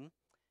Midian,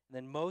 and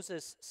then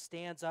Moses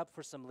stands up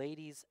for some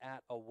ladies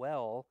at a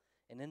well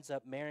and ends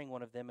up marrying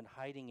one of them and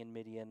hiding in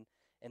Midian.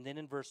 And then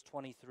in verse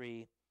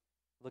 23,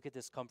 look at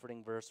this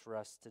comforting verse for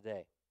us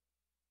today.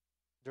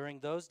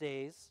 During those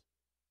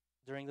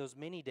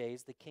many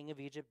days, the king of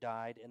Egypt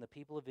died, and the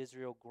people of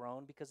Israel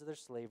groaned because of their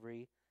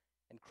slavery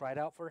and cried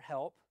out for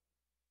help,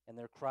 and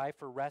their cry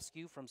for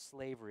rescue from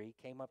slavery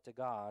came up to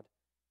God,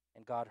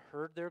 and God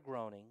heard their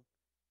groaning.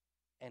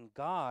 And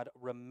God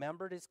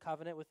remembered his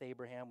covenant with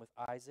Abraham, with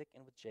Isaac,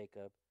 and with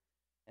Jacob.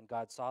 And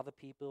God saw the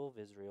people of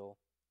Israel,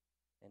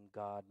 and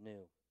God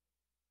knew.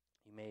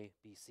 You may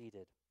be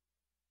seated.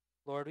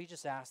 Lord, we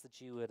just ask that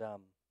you would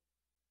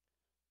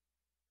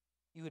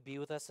be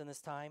with us in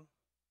this time.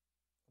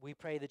 We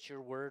pray that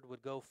your word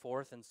would go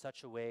forth in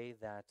such a way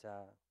that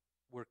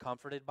we're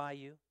comforted by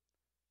you.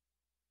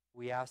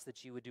 We ask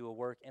that you would do a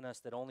work in us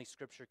that only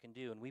Scripture can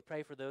do. And we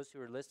pray for those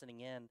who are listening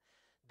in,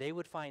 they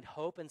would find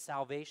hope and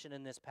salvation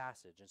in this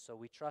passage. And so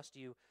we trust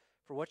you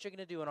for what you're going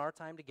to do in our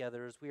time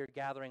together as we are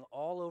gathering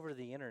all over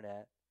the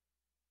internet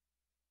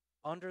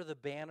under the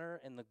banner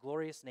and the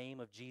glorious name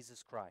of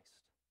Jesus Christ.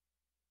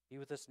 Be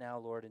with us now,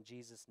 Lord, in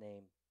Jesus'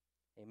 name.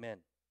 Amen.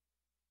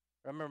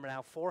 Remember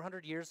now,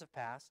 400 years have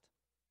passed,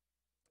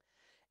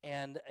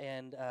 and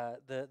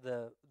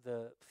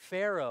the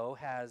Pharaoh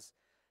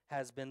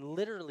has been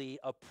literally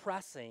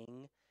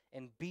oppressing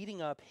and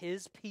beating up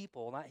his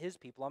people, not his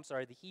people, I'm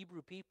sorry, the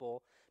Hebrew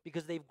people,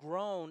 because they've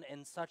grown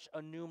in such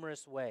a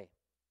numerous way.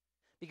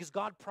 Because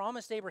God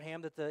promised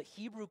Abraham that the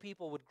Hebrew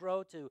people would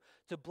grow to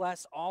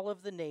bless all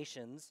of the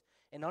nations.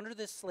 And under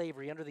this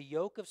slavery, under the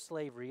yoke of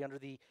slavery, under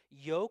the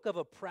yoke of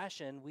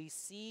oppression, we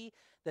see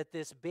that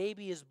this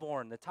baby is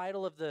born. The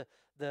title of the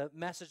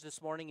message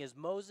this morning is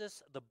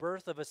Moses, the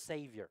Birth of a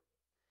Savior.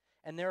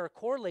 And there are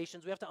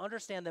correlations. We have to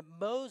understand that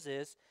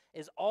Moses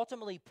is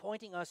ultimately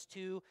pointing us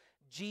to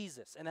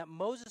Jesus, and that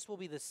Moses will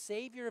be the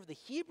Savior of the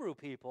Hebrew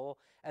people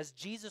as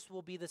Jesus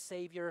will be the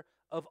Savior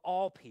of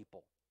all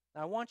people.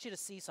 Now, I want you to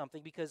see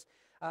something because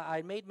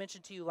I made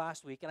mention to you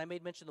last week, and I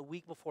made mention the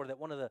week before, that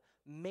one of the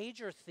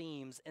major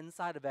themes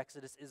inside of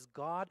Exodus is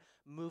God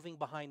moving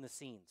behind the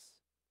scenes.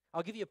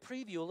 I'll give you a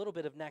preview a little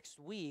bit of next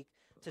week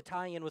to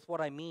tie in with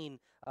what I mean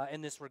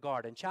in this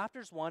regard. In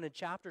chapters 1 and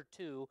chapter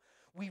 2,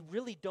 we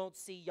really don't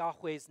see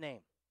Yahweh's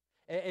name.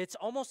 It's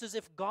almost as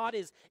if God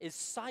is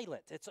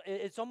silent.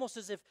 It's almost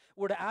as if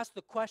we're to ask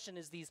the question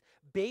as these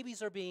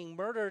babies are being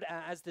murdered,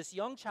 as this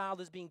young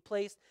child is being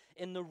placed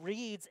in the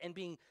reeds and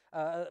being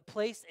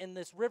placed in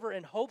this river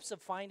in hopes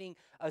of finding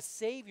a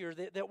Savior,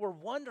 that we're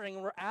wondering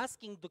and we're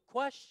asking the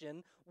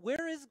question,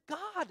 where is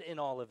God in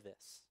all of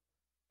this?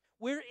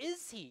 Where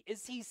is He?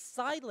 Is He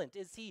silent?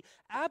 Is He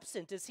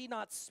absent? Is He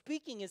not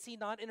speaking? Is He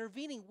not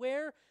intervening?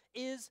 Where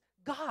is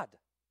God?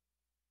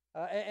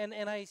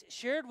 And I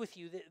shared with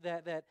you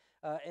that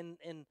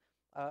in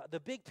the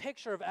big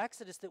picture of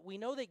Exodus, that we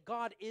know that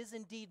God is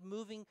indeed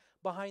moving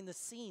behind the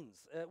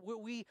scenes.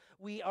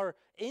 We are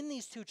in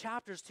these two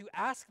chapters to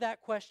ask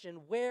that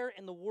question, where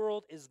in the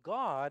world is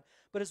God?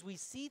 But as we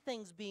see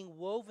things being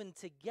woven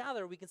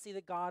together, we can see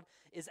that God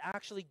is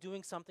actually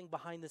doing something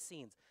behind the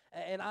scenes.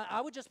 And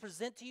I would just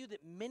present to you that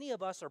many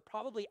of us are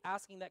probably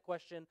asking that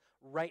question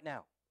right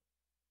now.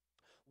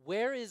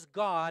 Where is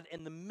God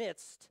in the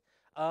midst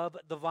of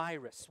the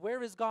virus?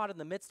 Where is God in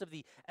the midst of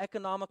the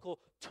economical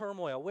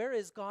turmoil? Where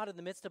is God in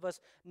the midst of us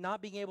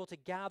not being able to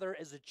gather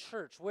as a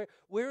church?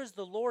 Where is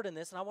the Lord in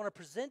this? And I want to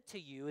present to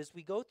you as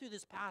we go through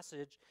this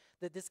passage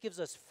that this gives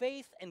us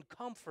faith and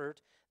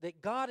comfort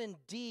that God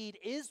indeed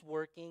is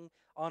working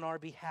on our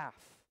behalf.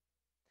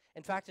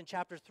 In fact, in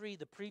chapter 3,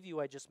 the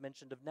preview I just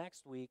mentioned of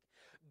next week,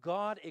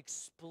 God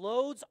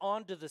explodes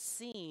onto the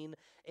scene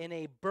in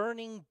a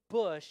burning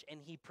bush, and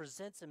He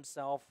presents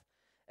Himself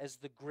as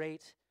the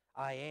great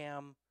I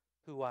am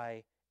who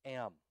I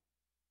am.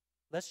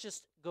 Let's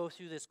just go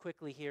through this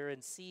quickly here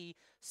and see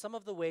some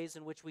of the ways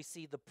in which we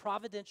see the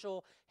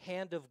providential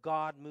hand of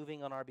God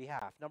moving on our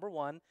behalf. Number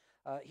one,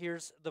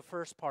 here's the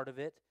first part of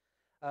it.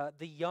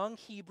 The young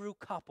Hebrew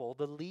couple,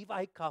 the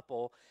Levite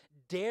couple,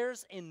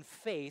 dares in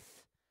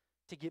faith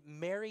to get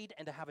married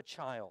and to have a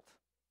child.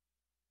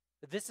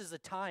 This is a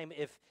time,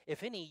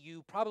 if any,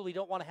 you probably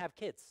don't want to have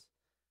kids.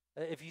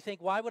 If you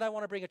think, why would I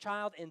want to bring a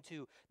child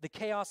into the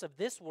chaos of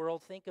this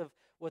world, think of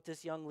what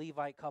this young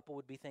Levite couple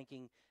would be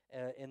thinking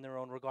in their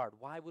own regard.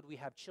 Why would we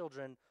have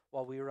children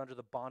while we were under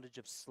the bondage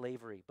of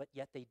slavery? But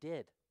yet they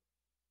did.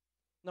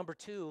 Number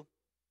two,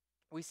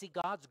 we see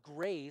God's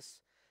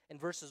grace in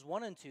verses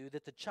 1 and 2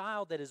 that the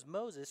child that is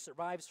Moses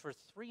survives for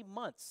 3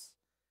 months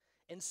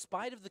in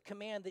spite of the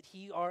command that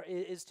he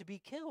is to be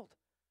killed.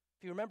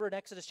 If you remember in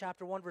Exodus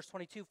chapter 1, verse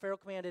 22, Pharaoh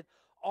commanded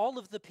all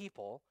of the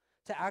people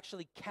to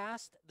actually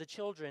cast the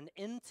children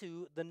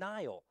into the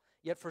Nile.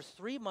 Yet for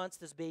 3 months,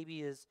 this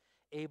baby is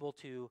able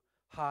to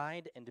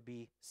hide and to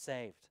be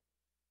saved.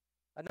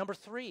 Number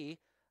 3,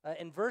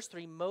 in verse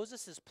 3,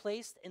 Moses is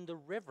placed in the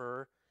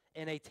river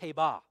in a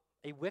tebah,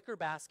 a wicker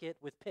basket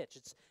with pitch.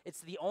 It's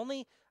the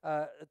only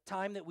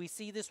time that we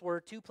see this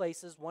word 2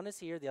 places. One is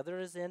here, the other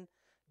is in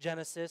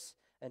Genesis.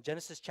 And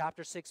Genesis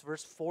chapter 6,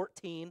 verse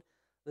 14.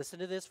 Listen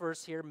to this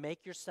verse here.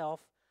 Make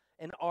yourself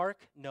an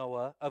ark,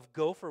 Noah, of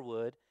gopher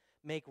wood.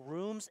 Make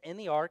rooms in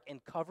the ark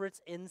and cover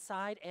its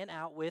inside and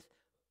out with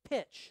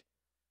pitch.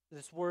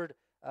 This word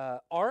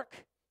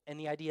ark and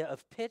the idea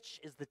of pitch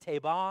is the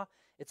tebah.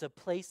 It's a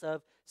place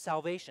of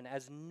salvation.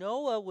 As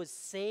Noah was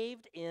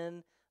saved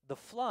in the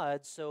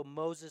flood, so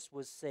Moses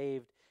was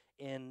saved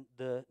in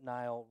the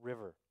Nile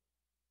River.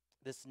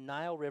 This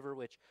Nile River,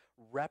 which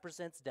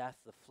represents death,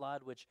 the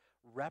flood, which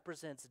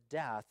represents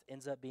death,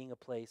 ends up being a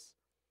place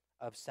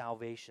of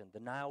salvation. The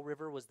Nile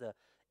River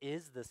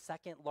is the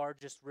second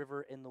largest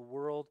river in the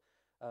world,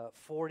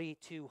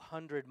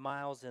 4,200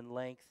 miles in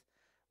length,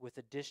 with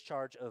a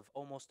discharge of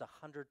almost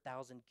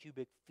 100,000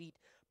 cubic feet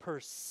per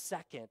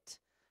second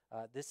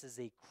This is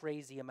a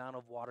crazy amount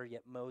of water,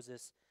 yet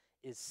Moses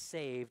is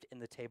saved in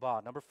the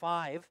Tabah. Number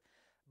 5,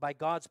 by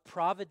God's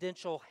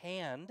providential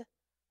hand,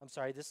 I'm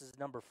sorry, this is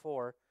number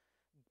 4.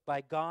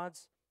 By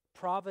God's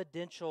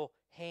providential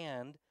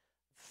hand,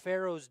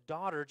 Pharaoh's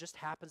daughter just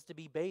happens to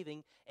be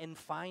bathing and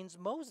finds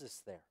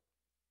Moses there.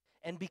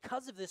 And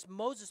because of this,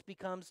 Moses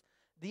becomes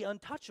the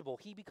untouchable.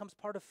 He becomes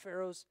part of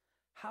Pharaoh's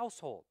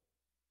household.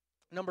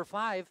 Number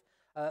 5,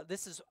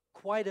 this is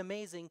quite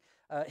amazing.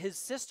 His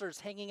sister's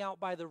hanging out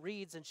by the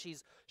reeds, and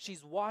she's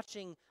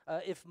watching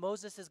if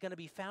Moses is going to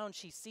be found.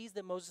 She sees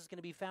that Moses is going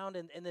to be found,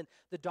 and then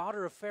the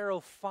daughter of Pharaoh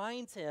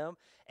finds him,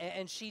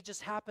 and she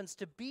just happens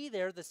to be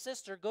there. The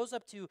sister goes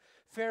up to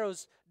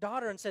Pharaoh's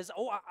daughter and says,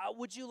 "Oh,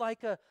 would you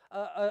like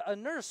a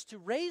nurse to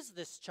raise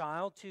this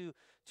child, to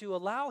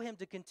allow him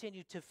to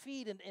continue to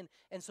feed?"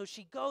 And so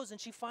she goes,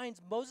 and she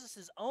finds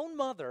Moses' own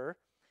mother,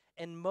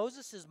 and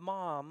Moses'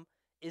 mom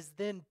is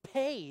then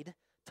paid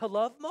to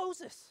love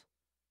Moses.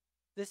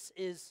 This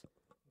is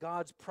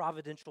God's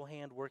providential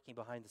hand working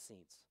behind the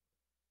scenes.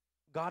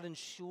 God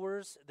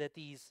ensures that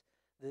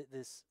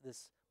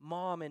this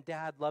mom and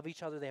dad love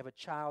each other. They have a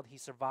child. He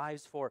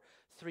survives for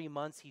 3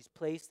 months. He's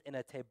placed in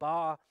a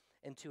tebah,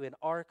 into an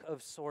ark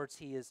of sorts.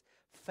 He is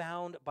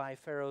found by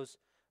Pharaoh's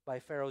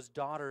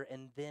daughter,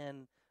 and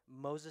then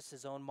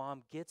Moses' own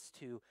mom gets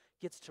to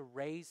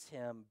raise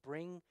him,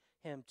 bring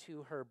him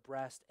to her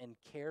breast, and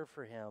care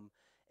for him.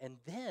 And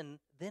then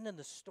in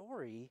the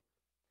story,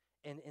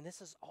 and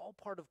this is all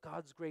part of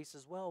God's grace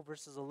as well,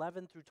 verses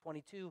 11 through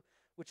 22,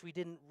 which we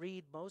didn't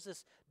read,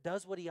 Moses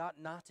does what he ought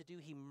not to do.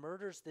 He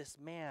murders this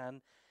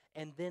man,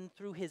 and then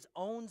through his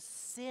own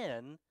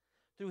sin,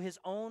 through his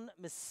own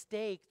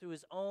mistake, through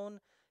his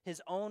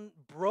own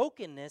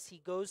brokenness, he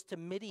goes to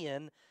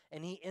Midian,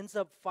 and he ends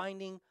up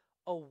finding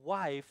a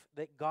wife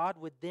that God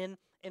would then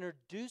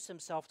introduce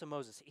himself to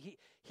Moses.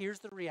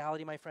 Here's the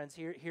reality, my friends.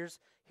 Here's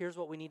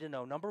what we need to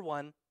know. Number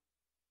 1,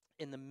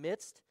 in the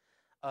midst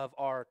of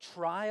our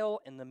trial,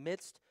 in the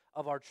midst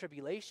of our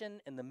tribulation,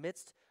 in the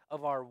midst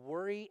of our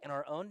worry and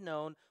our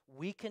unknown,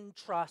 we can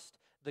trust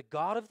the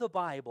God of the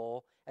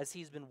Bible as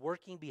he's been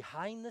working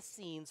behind the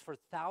scenes for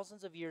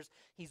thousands of years.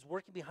 He's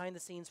working behind the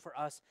scenes for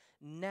us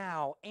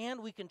now,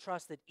 and we can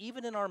trust that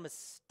even in our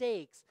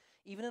mistakes,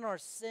 even in our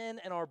sin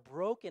and our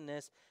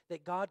brokenness,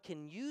 that God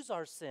can use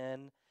our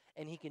sin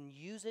and he can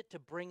use it to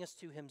bring us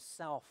to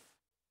himself.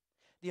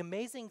 The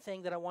amazing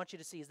thing that I want you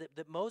to see is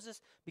that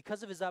Moses,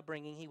 because of his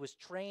upbringing, he was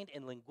trained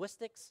in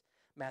linguistics,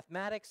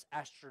 mathematics,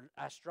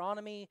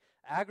 astronomy,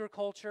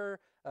 agriculture,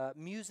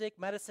 music,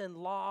 medicine,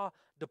 law,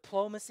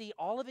 diplomacy.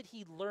 All of it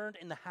he learned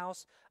in the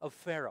house of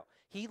Pharaoh.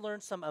 He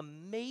learned some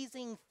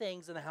amazing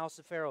things in the house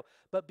of Pharaoh,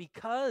 but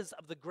because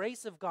of the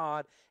grace of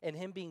God and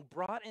him being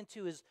brought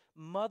into his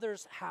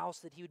mother's house,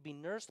 that he would be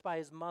nursed by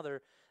his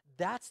mother,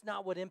 that's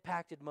not what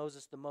impacted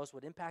Moses the most.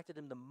 What impacted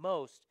him the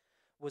most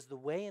was the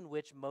way in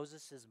which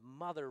Moses'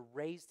 mother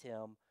raised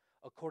him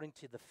according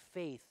to the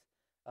faith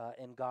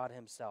in God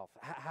himself.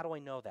 How do I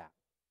know that?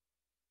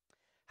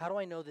 How do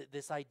I know that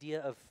this idea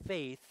of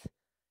faith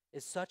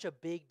is such a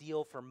big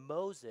deal for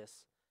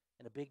Moses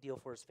and a big deal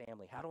for his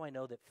family? How do I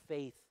know that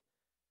faith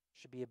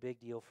should be a big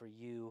deal for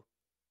you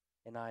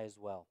and I as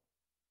well?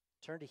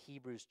 Turn to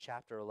Hebrews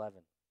chapter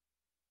 11.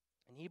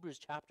 In Hebrews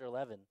chapter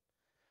 11,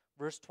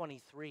 verse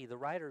 23, the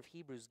writer of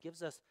Hebrews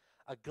gives us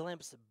a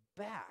glimpse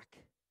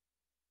back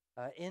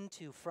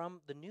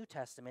from the New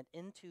Testament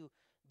into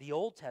the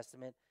Old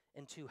Testament,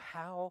 into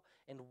how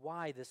and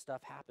why this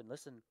stuff happened.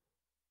 Listen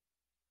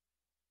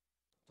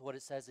to what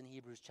it says in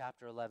Hebrews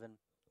chapter 11,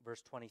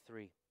 verse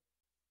 23.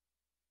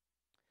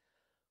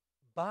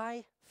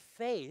 By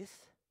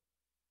faith,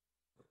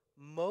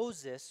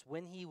 Moses,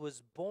 when he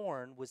was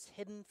born, was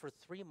hidden for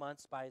 3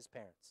 months by his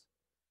parents.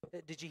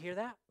 Did you hear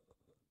that?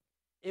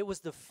 It was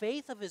the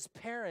faith of his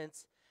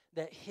parents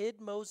that hid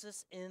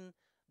Moses in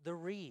the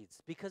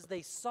reeds, because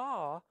they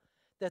saw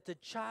that the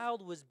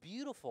child was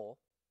beautiful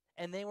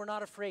and they were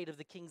not afraid of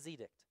the king's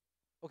edict.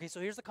 Okay, so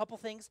here's a couple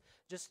things,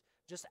 just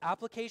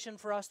application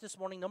for us this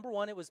morning. Number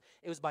 1, it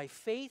was by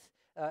faith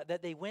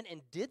that they went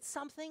and did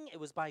something. It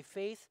was by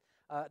faith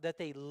that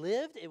they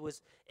lived. It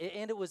was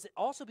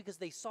also because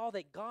they saw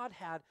that God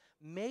had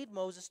made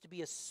Moses to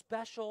be a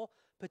special,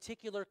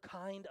 particular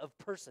kind of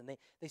person.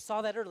 They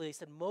saw that early. They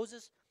said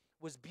Moses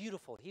was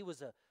beautiful. He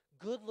was a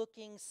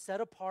good-looking,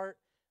 set-apart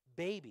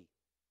baby.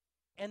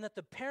 And that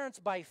the parents,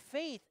 by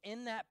faith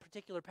in that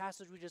particular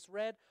passage we just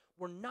read,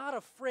 were not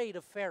afraid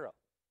of Pharaoh.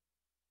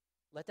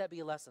 Let that be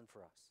a lesson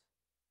for us.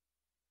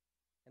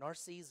 In our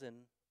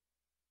season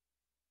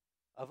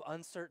of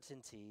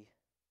uncertainty,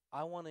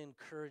 I want to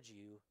encourage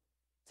you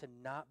to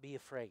not be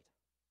afraid.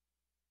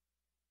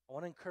 I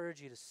want to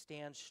encourage you to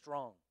stand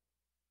strong,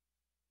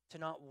 to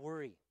not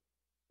worry,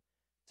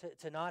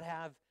 to not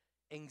have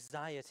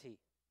anxiety.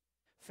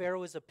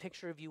 Pharaoh is a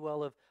picture, if you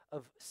will,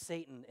 of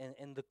Satan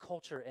and the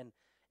culture.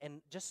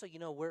 And just so you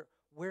know,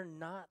 we're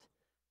not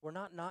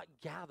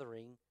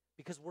gathering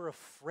because we're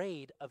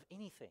afraid of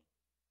anything.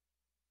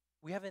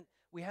 We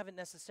haven't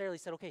necessarily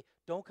said, okay,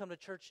 don't come to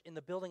church in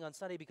the building on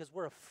Sunday because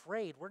we're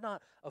afraid. We're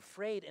not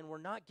afraid, and we're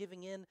not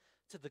giving in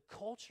to the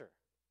culture.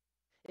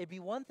 It'd be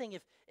one thing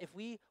if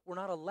we were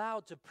not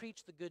allowed to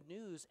preach the good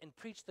news and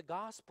preach the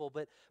gospel,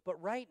 but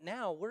right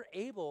now we're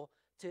able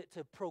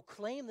to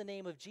proclaim the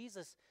name of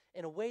Jesus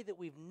in a way that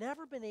we've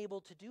never been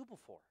able to do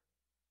before.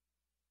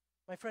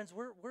 My friends,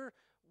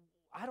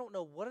 I don't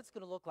know what it's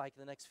going to look like in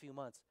the next few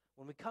months.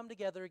 When we come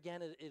together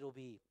again, it'll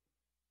be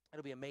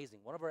amazing.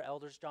 One of our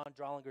elders, John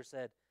Drollinger,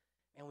 said,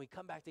 and when we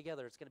come back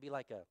together, it's going to be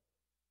like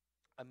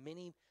a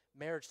mini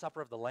marriage supper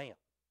of the Lamb.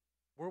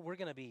 We're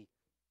going to be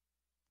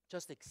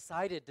just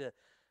excited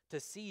to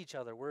see each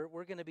other.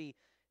 We're going to be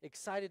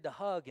excited to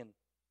hug. And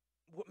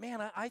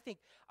man, I think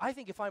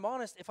if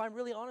I'm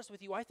really honest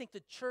with you, I think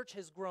the church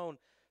has grown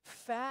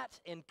fat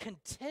and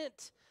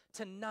content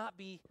to not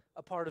be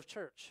a part of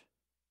church.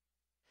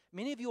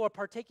 Many of you are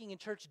partaking in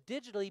church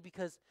digitally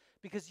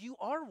because you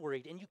are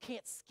worried and you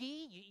can't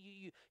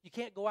ski, you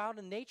can't go out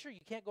in nature, you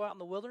can't go out in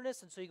the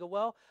wilderness, and so you go,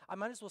 well, I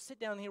might as well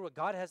sit down and hear what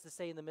God has to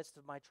say in the midst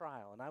of my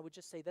trial. And I would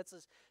just say that's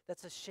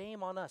a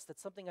shame on us.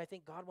 That's something I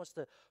think God wants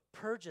to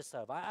purge us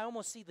of. I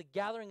almost see the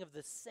gathering of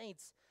the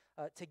saints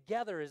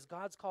together as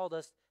God's called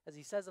us, as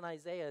he says in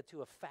Isaiah,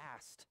 to a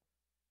fast.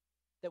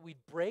 That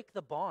we'd break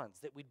the bonds,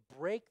 that we'd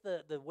break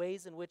the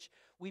ways in which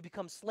we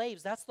become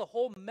slaves. That's the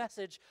whole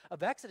message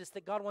of Exodus,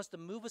 that God wants to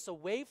move us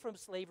away from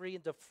slavery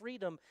into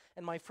freedom.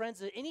 And my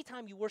friends,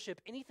 anytime you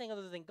worship anything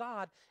other than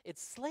God,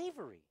 it's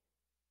slavery.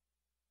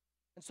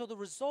 And so the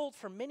result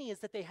for many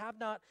is that they have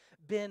not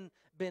been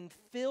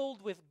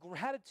filled with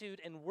gratitude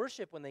and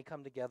worship when they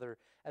come together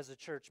as a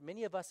church.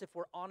 Many of us, if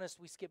we're honest,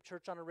 we skip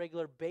church on a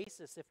regular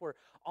basis. If we're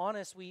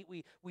honest,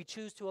 we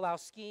choose to allow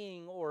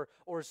skiing or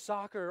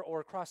soccer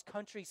or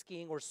cross-country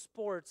skiing or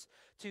sports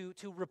to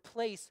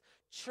replace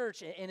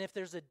church. And if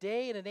there's a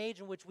day and an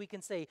age in which we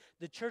can say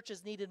the church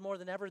is needed more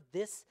than ever,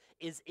 this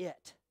is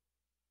it.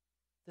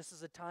 This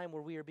is a time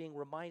where we are being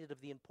reminded of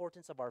the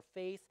importance of our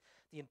faith,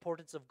 the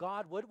importance of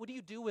God. What do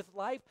you do with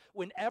life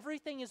when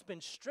everything has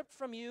been stripped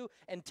from you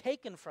and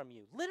taken from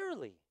you?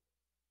 Literally.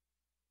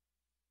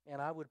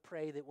 And I would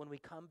pray that when we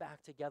come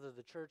back together,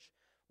 the church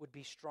would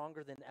be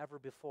stronger than ever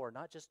before,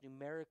 not just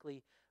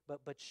numerically,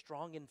 but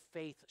strong in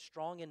faith,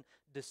 strong in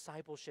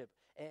discipleship.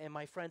 And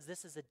my friends,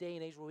 this is a day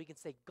and age where we can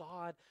say,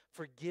 God,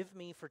 forgive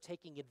me for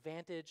taking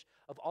advantage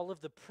of all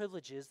of the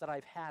privileges that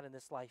I've had in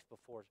this life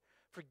before.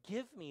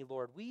 Forgive me,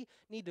 Lord. We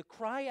need to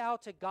cry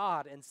out to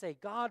God and say,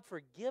 God,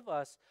 forgive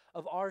us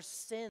of our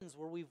sins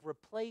where we've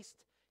replaced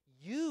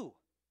you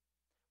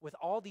with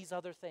all these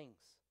other things.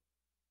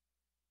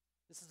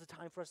 This is the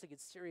time for us to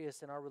get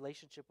serious in our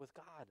relationship with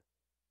God.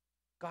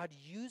 God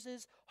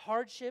uses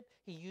hardship.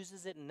 He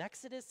uses it in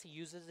Exodus. He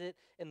uses it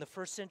in the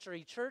first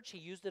century church. He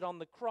used it on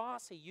the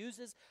cross. He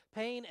uses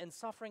pain and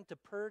suffering to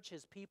purge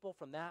his people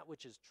from that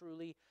which is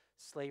truly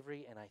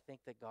slavery, and I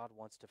think that God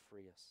wants to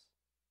free us.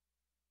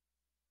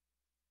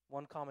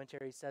 One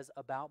commentary says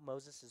about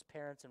Moses'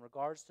 parents in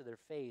regards to their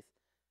faith,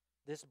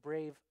 this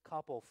brave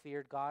couple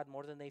feared God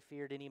more than they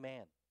feared any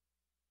man.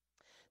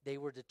 They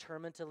were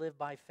determined to live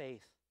by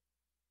faith.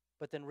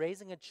 But then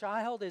raising a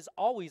child is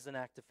always an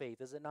act of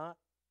faith, is it not?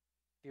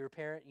 If you're a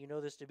parent, you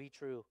know this to be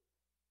true.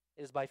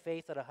 It is by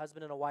faith that a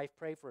husband and a wife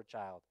pray for a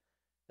child,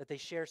 that they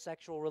share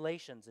sexual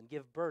relations and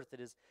give birth. It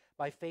is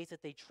by faith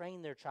that they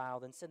train their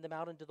child and send them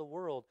out into the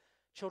world.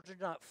 Children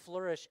do not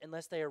flourish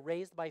unless they are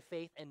raised by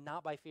faith and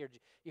not by fear.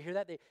 You hear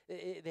that?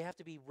 They have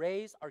to be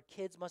raised. Our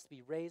kids must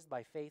be raised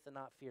by faith and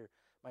not fear.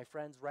 My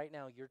friends, right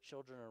now, your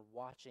children are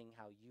watching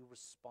how you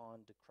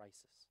respond to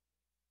crisis.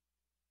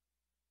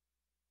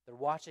 They're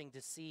watching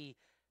to see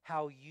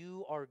how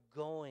you are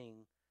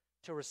going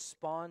to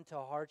respond to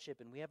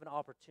hardship, and we have an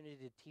opportunity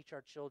to teach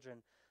our children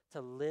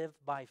to live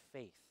by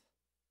faith.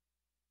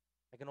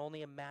 I can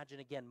only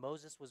imagine, again,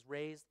 Moses was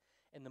raised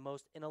in the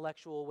most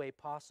intellectual way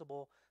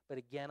possible, but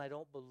again, I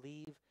don't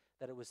believe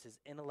that it was his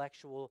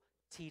intellectual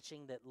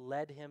teaching that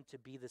led him to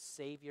be the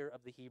savior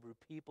of the Hebrew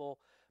people,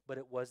 but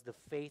it was the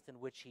faith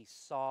in which he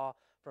saw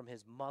from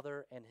his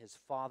mother and his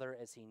father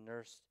as he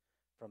nursed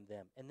from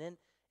them. And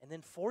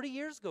then 40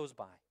 years goes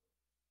by.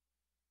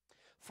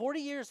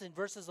 40 years in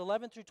verses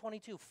 11 through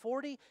 22,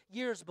 40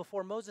 years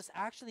before Moses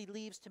actually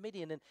leaves to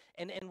Midian,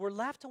 and we're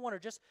left to wonder,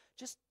 just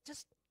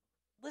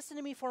listen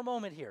to me for a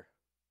moment here.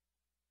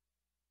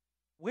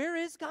 Where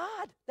is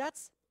God?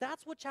 That's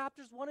what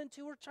chapters 1 and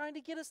 2 are trying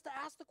to get us to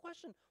ask the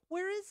question.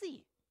 Where is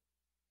he?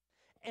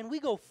 And we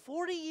go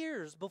 40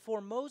 years before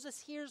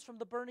Moses hears from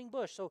the burning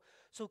bush.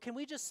 So can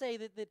we just say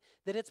that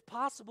it's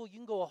possible you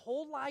can go a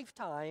whole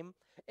lifetime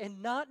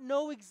and not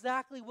know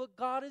exactly what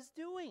God is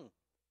doing?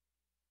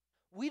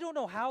 We don't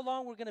know how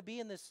long we're going to be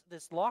in this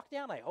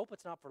lockdown. I hope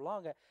it's not for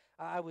long.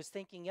 I was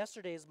thinking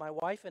yesterday as my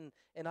wife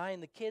and I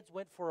and the kids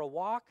went for a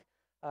walk.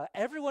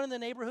 Everyone in the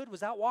neighborhood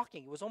was out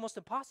walking. It was almost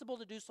impossible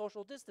to do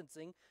social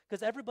distancing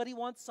because everybody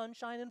wants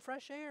sunshine and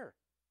fresh air.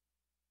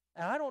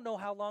 And I don't know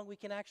how long we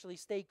can actually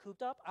stay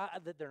cooped up.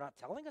 They're not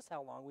telling us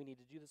how long we need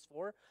to do this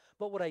for.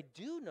 But what I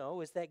do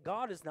know is that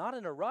God is not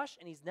in a rush,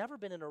 and he's never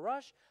been in a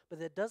rush, but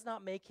that does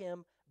not make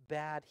him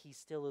bad, he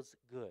still is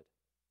good.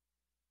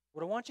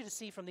 What I want you to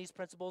see from these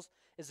principles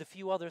is a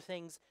few other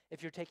things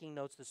if you're taking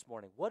notes this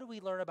morning. What do we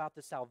learn about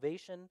the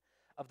salvation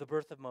of the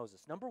birth of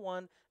Moses? Number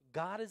one,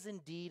 God is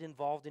indeed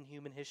involved in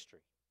human history.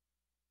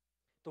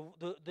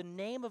 The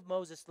name of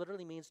Moses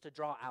literally means to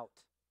draw out.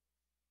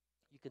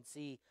 You can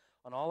see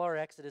on all our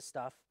Exodus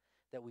stuff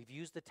that we've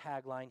used the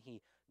tagline,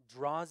 he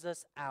draws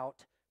us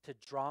out to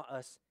draw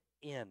us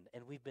in.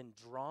 And we've been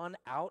drawn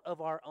out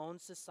of our own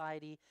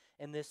society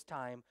in this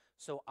time.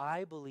 So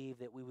I believe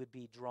that we would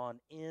be drawn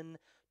in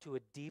to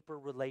a deeper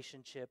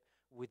relationship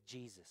with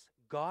Jesus.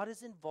 God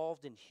is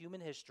involved in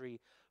human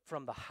history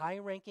from the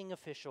high-ranking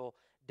official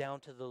down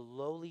to the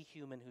lowly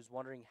human who's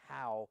wondering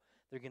how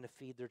they're going to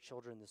feed their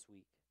children this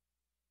week.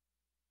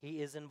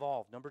 He is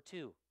involved. Number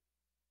two,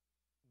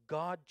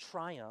 God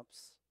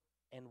triumphs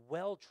and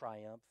will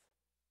triumph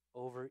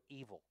over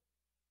evil.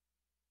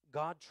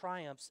 God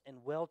triumphs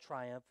and will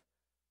triumph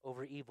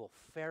over evil.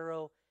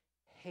 Pharaoh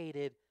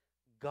hated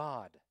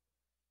God.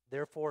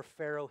 Therefore,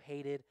 Pharaoh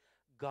hated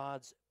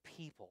God's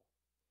people.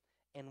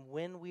 And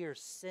when we are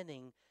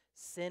sinning,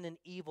 sin and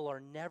evil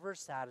are never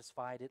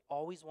satisfied. It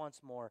always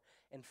wants more.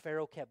 And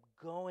Pharaoh kept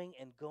going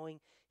and going.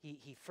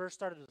 He first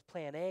started with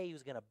plan A. He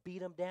was going to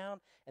beat them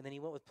down. And then he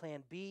went with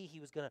plan B. He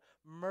was going to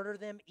murder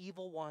them.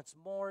 Evil wants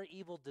more.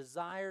 Evil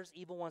desires.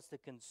 Evil wants to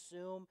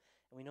consume.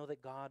 And we know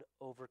that God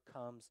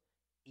overcomes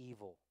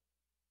evil.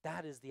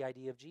 That is the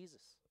idea of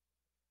Jesus.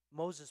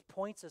 Moses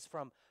points us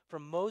from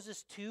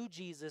Moses to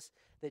Jesus,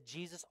 that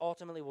Jesus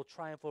ultimately will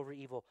triumph over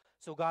evil.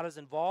 So God is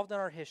involved in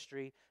our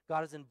history.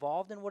 God is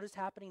involved in what is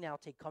happening now.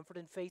 Take comfort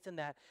and faith in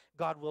that.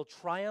 God will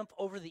triumph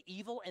over the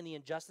evil and the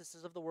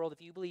injustices of the world.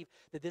 If you believe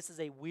that this is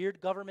a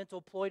weird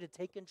governmental ploy to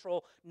take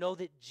control, know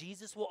that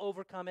Jesus will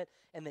overcome it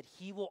and that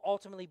he will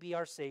ultimately be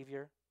our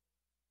Savior.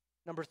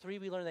 Number three,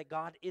 we learn that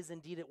God is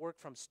indeed at work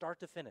from start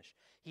to finish.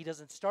 He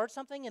doesn't start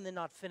something and then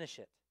not finish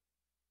it.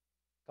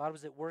 God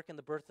was at work in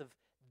the birth of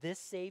this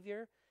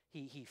Savior.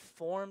 He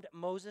formed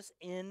Moses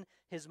in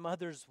his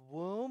mother's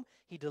womb.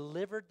 He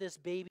delivered this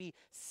baby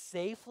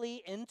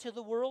safely into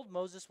the world.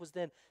 Moses was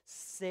then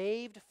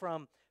saved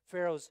from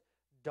Pharaoh's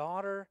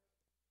daughter.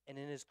 And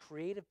in his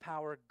creative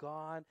power,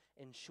 God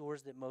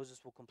ensures that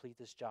Moses will complete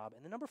this job.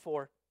 And then number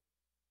four,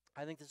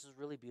 I think this is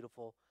really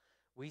beautiful.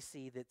 We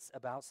see that's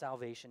about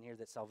salvation here,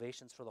 that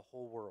salvation's for the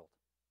whole world.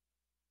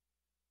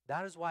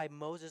 That is why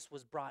Moses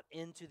was brought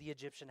into the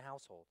Egyptian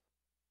household.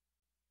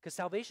 Because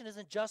salvation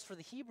isn't just for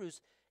the Hebrews,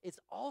 it's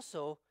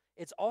also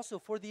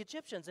for the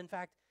Egyptians. In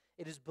fact,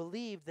 it is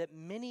believed that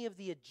many of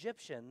the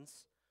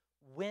Egyptians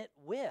went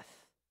with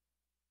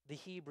the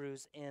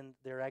Hebrews in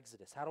their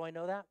exodus. How do I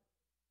know that?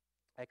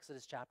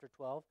 Exodus chapter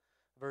 12,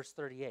 verse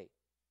 38.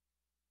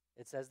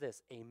 It says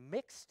this, a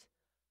mixed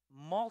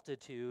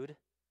multitude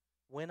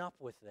went up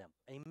with them.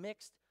 A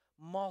mixed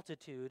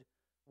multitude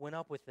went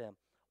up with them.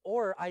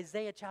 Or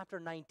Isaiah chapter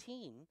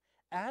 19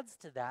 adds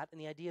to that in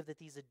the idea that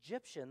these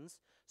Egyptians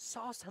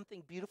saw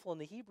something beautiful in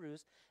the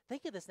Hebrews.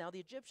 Think of this now. The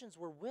Egyptians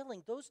were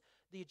willing.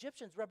 The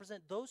Egyptians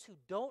represent those who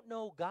don't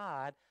know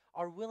God,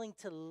 are willing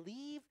to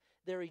leave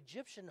their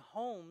Egyptian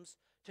homes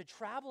to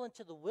travel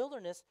into the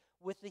wilderness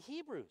with the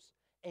Hebrews.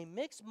 A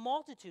mixed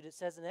multitude, it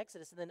says in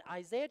Exodus. And then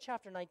Isaiah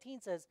chapter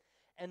 19 says,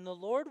 and the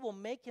Lord will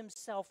make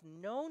himself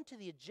known to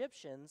the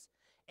Egyptians,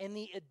 and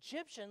the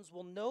Egyptians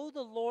will know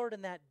the Lord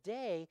in that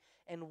day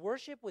and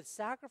worship with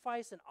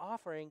sacrifice and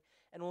offering,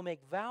 and will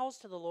make vows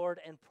to the Lord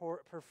and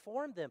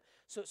perform them.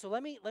 So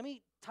let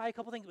me tie a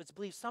couple things. It's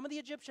believed some of the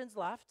Egyptians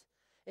left.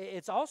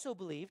 It's also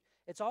believed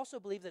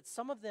that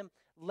some of them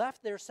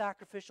left their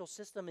sacrificial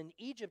system in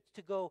Egypt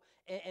to go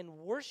and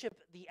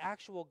worship the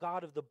actual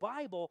God of the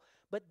Bible.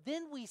 But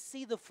then we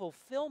see the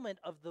fulfillment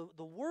of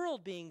the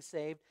world being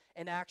saved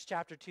in Acts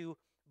chapter 2,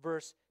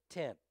 verse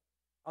 10.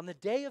 On the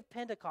day of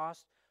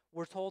Pentecost,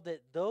 we're told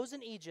that those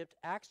in Egypt,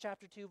 Acts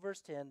chapter 2,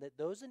 verse 10, that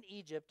those in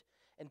Egypt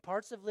and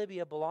parts of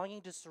Libya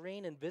belonging to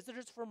Cyrene and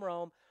visitors from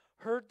Rome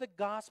heard the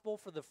gospel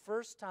for the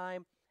first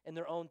time in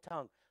their own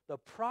tongue. The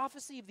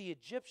prophecy of the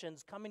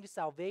Egyptians coming to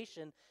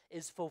salvation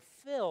is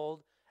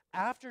fulfilled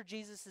after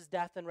Jesus'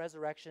 death and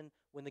resurrection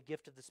when the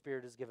gift of the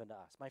Spirit is given to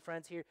us. My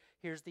friends,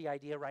 here's the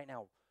idea right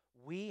now.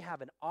 We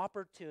have an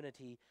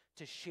opportunity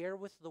to share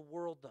with the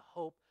world the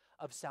hope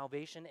of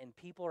salvation, and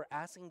people are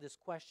asking this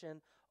question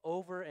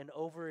over and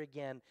over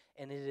again,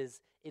 and it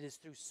is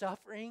through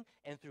suffering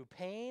and through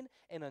pain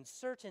and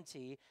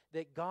uncertainty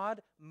that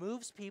God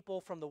moves people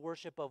from the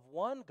worship of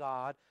one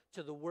God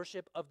to the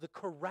worship of the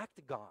correct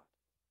God.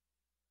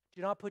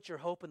 Do not put your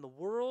hope in the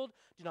world.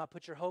 Do not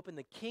put your hope in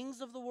the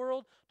kings of the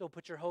world. Don't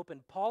put your hope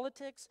in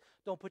politics.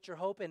 Don't put your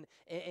hope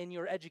in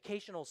your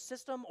educational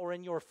system or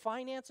in your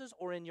finances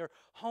or in your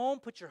home.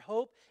 Put your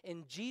hope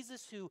in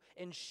Jesus, who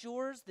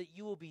ensures that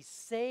you will be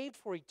saved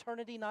for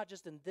eternity, not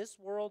just in this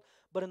world,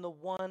 but in the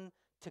one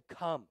to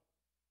come.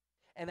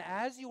 And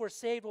as you are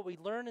saved, what we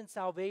learn in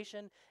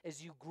salvation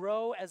is you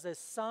grow as a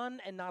son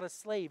and not a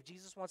slave.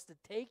 Jesus wants to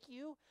take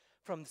you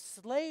from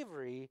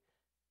slavery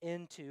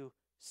into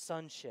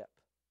sonship.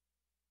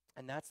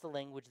 And that's the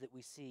language that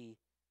we see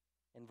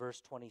in verse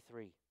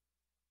 23.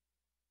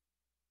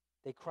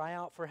 They cry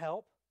out for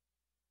help.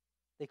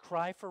 They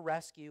cry for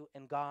rescue,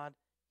 and God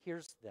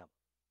hears them.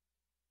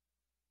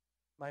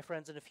 My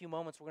friends, in a few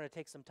moments, we're going to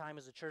take some time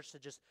as a church to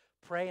just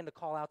pray and to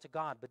call out to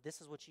God. But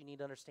this is what you need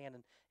to understand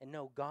and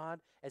know.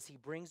 God, as he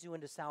brings you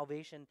into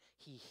salvation,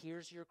 he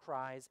hears your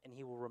cries, and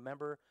he will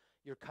remember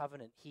your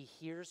covenant. He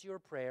hears your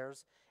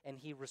prayers, and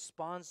he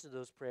responds to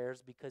those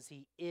prayers because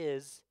he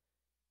is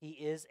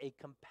a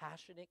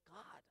compassionate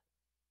God.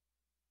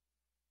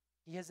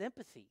 He has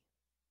empathy.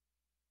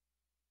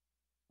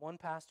 One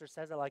pastor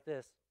says it like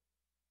this: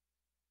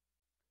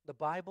 the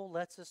Bible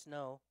lets us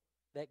know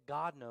that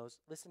God knows.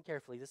 Listen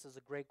carefully, this is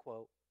a great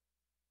quote.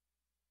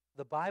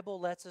 The Bible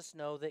lets us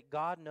know that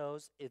God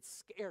knows it's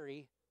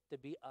scary to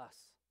be us.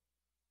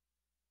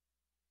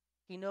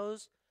 He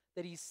knows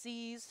that he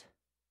sees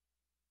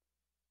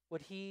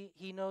what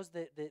he knows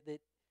that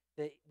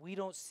we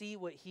don't see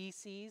what he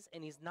sees,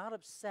 and he's not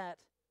upset,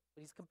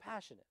 but he's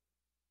compassionate.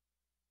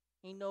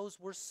 He knows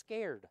we're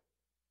scared.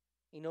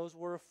 He knows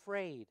we're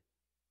afraid.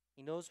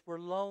 He knows we're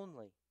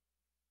lonely.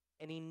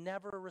 And he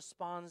never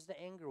responds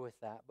to anger with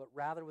that, but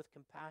rather with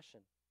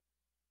compassion,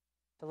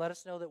 to let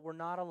us know that we're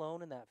not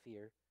alone in that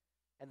fear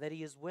and that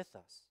he is with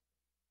us.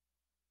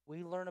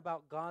 We learn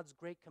about God's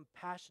great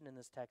compassion in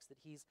this text, that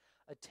he's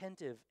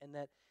attentive and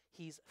that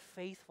he's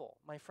faithful.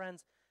 My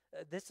friends,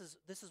 this is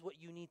what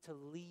you need to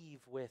leave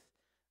with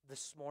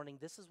this morning.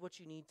 This is what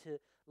you need to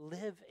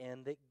live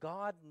in, that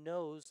God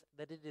knows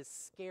that it is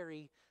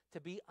scary to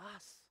be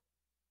us.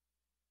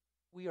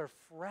 We are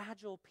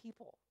fragile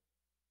people.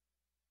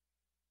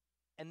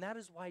 And that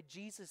is why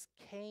Jesus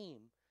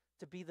came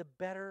to be the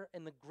better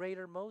and the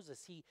greater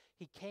Moses.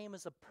 He came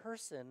as a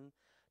person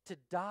to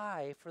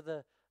die for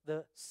the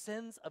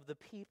sins of the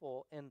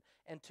people and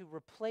to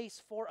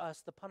replace for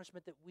us the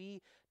punishment that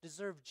we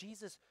deserve.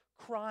 Jesus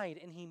cried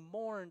and he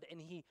mourned and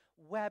he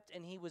wept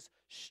and he was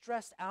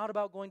stressed out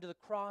about going to the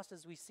cross,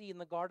 as we see in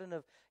the Garden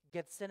of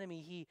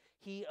Gethsemane.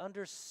 He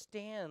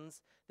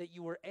understands that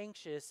you were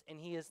anxious, and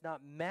he is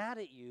not mad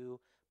at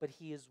you, but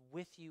he is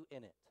with you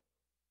in it.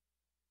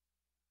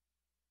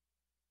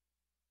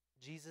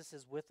 Jesus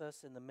is with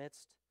us in the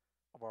midst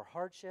of our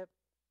hardship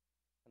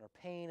and our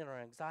pain and our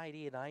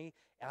anxiety, and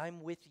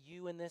I'm with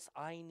you in this.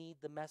 I need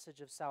the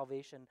message of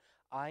salvation.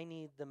 I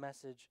need the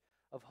message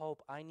of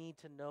hope. I need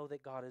to know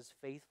that God is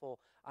faithful.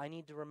 I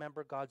need to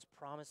remember God's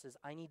promises.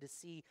 I need to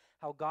see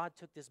how God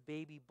took this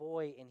baby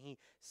boy and he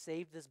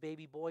saved this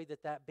baby boy,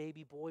 that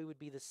baby boy would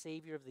be the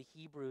Savior of the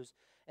Hebrews,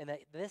 and that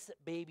this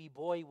baby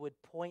boy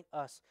would point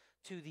us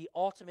to the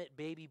ultimate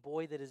baby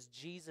boy that is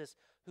Jesus,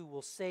 who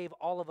will save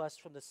all of us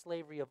from the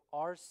slavery of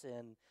our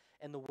sin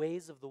and the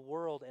ways of the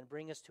world and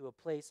bring us to a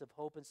place of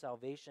hope and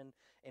salvation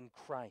in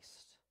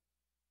Christ.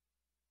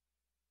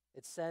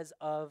 It says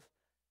of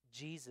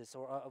Jesus,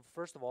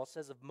 first of all, it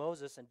says of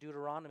Moses in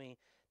Deuteronomy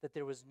that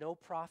there was no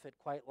prophet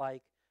quite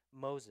like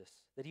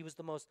Moses, that he was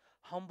the most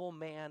humble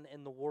man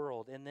in the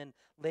world. And then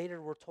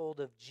later we're told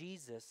of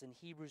Jesus in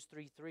Hebrews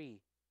 3:3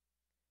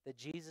 that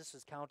Jesus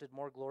is counted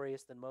more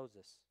glorious than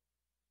Moses.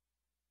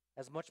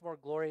 As much more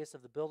glorious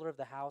of the builder of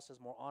the house has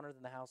more honor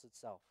than the house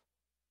itself.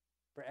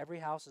 For every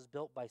house is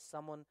built by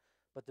someone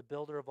but the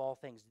builder of all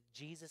things.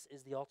 Jesus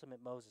is the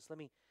ultimate Moses. Let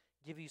me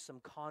give you some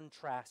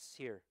contrasts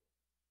here.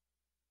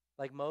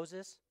 Like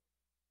Moses,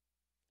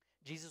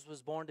 Jesus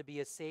was born to be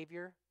a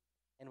savior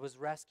and was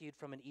rescued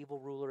from an evil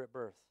ruler at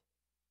birth.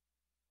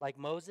 Like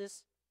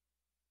Moses,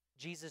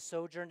 Jesus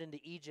sojourned into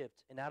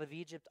Egypt, and out of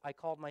Egypt I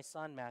called my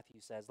son,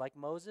 Matthew says. Like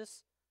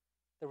Moses,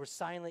 there were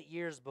silent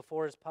years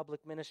before his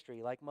public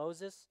ministry. Like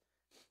Moses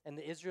and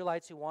the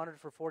Israelites who wandered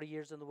for 40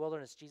 years in the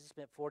wilderness, Jesus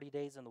spent 40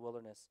 days in the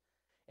wilderness.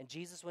 And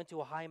Jesus went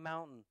to a high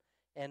mountain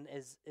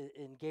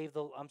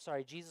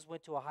Jesus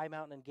went to a high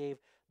mountain and gave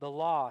the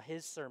law,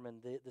 his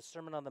sermon, the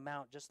Sermon on the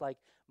Mount, just like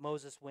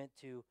Moses went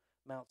to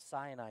Mount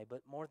Sinai.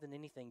 But more than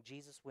anything,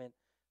 Jesus went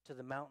to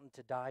the mountain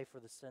to die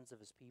for the sins of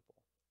his people.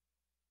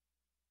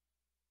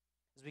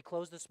 As we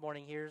close this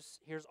morning, here's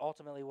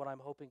ultimately what I'm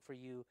hoping for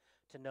you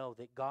to know,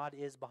 that God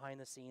is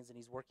behind the scenes and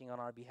he's working on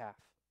our behalf.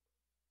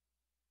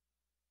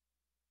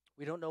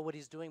 We don't know what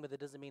he's doing, but that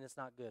doesn't mean it's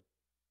not good.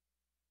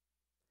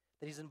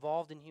 That he's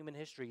involved in human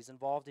history, he's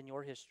involved in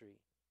your history.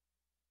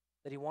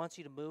 That he wants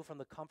you to move from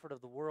the comfort of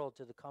the world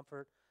to the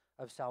comfort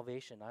of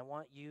salvation. I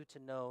want you to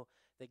know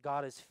that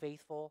God is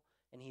faithful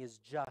and he is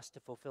just to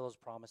fulfill his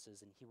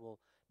promises, and he will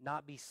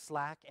not be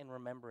slack in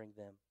remembering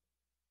them.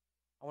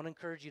 I want to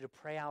encourage you to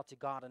pray out to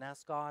God and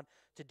ask God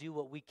to do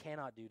what we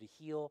cannot do, to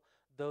heal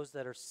those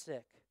that are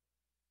sick,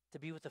 to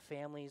be with the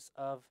families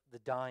of the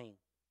dying.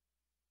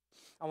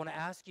 I want to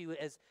ask you,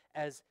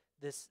 as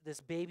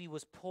this baby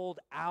was pulled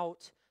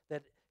out,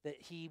 that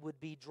he would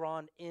be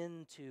drawn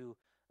into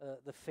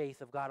the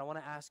faith of God. I want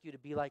to ask you to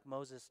be like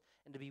Moses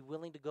and to be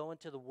willing to go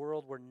into the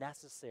world where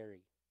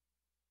necessary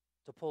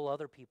to pull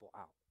other people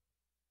out,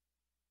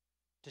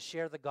 to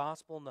share the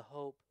gospel and the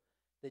hope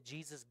that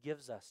Jesus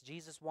gives us.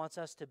 Jesus wants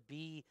us to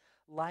be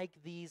like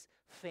these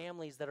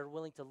families that are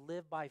willing to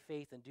live by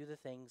faith and do the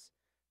things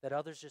that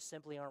others just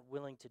simply aren't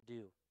willing to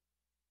do.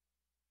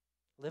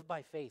 Live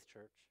by faith,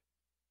 church,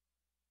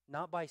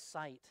 not by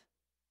sight,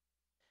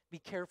 Be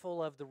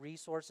careful of the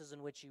resources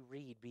in which you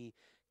read. Be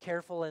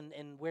careful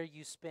in where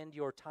you spend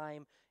your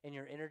time and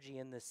your energy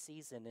in this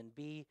season. And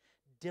be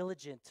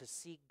diligent to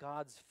seek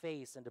God's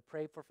face and to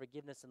pray for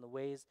forgiveness in the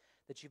ways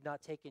that you've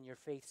not taken your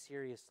faith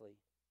seriously.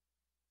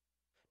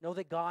 Know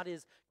that God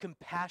is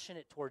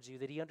compassionate towards you,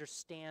 that he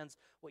understands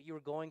what you were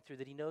going through,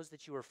 that he knows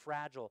that you are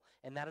fragile,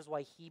 and that is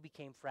why he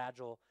became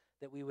fragile,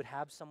 that we would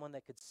have someone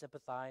that could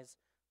sympathize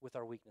with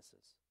our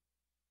weaknesses.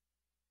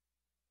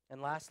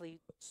 And lastly,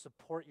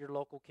 support your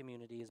local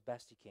community as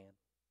best you can.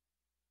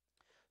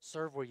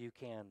 Serve where you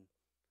can.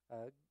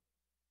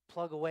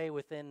 Plug away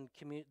within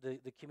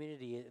the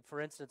community.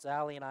 For instance,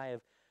 Allie and I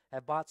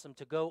have bought some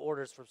to-go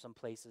orders from some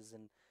places,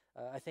 and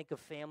I think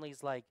of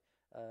families like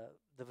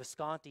the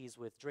Viscontis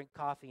with Drink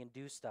Coffee and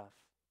Do Stuff.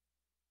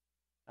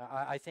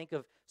 I think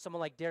of someone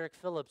like Derek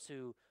Phillips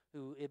who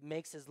it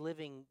makes his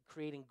living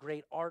creating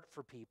great art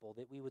for people,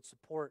 that we would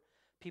support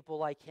people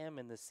like him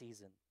in this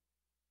season.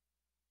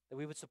 That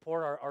we would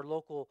support our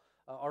local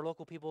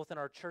people within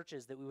our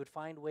churches, that we would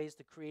find ways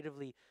to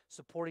creatively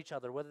support each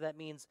other, whether that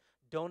means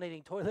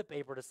donating toilet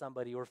paper to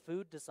somebody or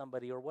food to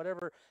somebody or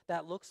whatever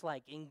that looks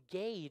like.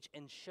 Engage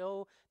and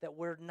show that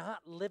we're not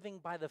living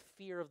by the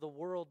fear of the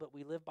world, but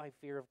we live by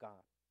fear of God.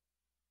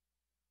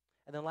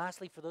 And then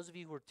lastly, for those of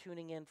you who are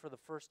tuning in for the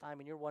first time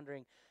and you're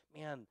wondering,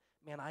 man,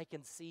 I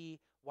can see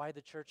why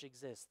the church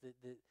exists,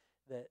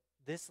 that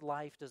this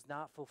life does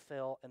not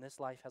fulfill and this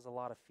life has a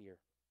lot of fear.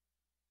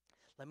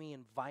 Let me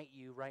invite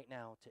you right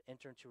now to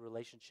enter into a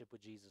relationship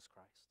with Jesus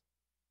Christ.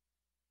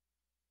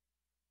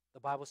 The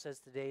Bible says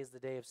today is the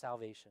day of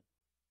salvation.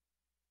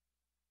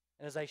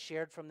 And as I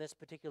shared from this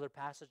particular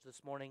passage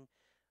this morning,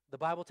 the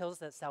Bible tells us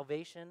that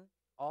salvation,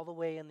 all the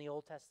way in the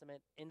Old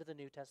Testament into the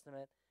New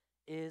Testament,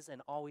 is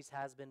and always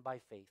has been by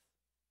faith.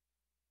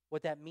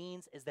 What that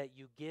means is that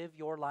you give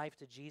your life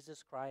to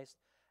Jesus Christ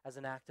as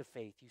an act of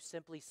faith. You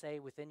simply say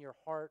within your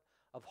heart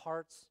of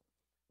hearts,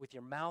 with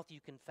your mouth you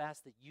confess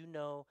that you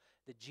know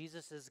that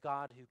Jesus is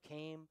God who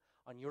came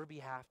on your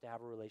behalf to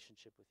have a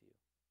relationship with you.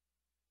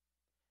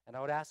 And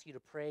I would ask you to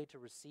pray to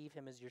receive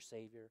him as your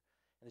Savior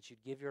and that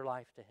you'd give your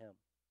life to him.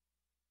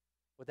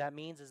 What that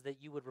means is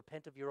that you would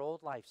repent of your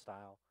old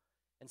lifestyle.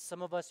 And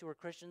some of us who are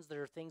Christians,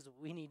 there are things that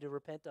we need to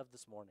repent of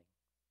this morning.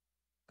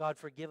 God,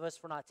 forgive us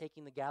for not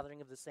taking the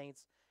gathering of the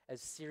saints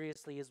as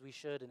seriously as we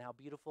should, and how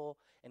beautiful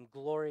and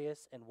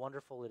glorious and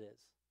wonderful it is.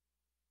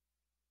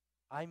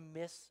 I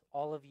miss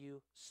all of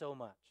you so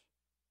much.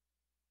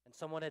 And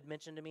someone had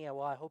mentioned to me,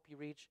 well, I hope you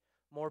reach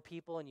more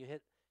people and you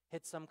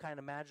hit some kind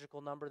of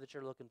magical number that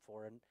you're looking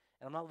for. And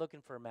I'm not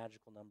looking for a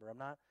magical number.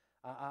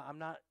 I'm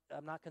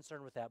not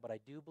concerned with that, but I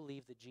do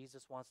believe that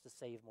Jesus wants to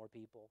save more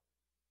people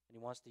and he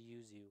wants to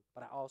use you.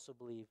 But I also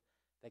believe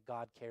that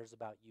God cares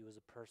about you as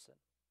a person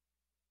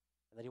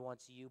and that he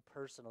wants you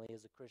personally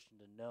as a Christian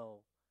to know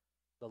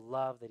the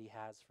love that he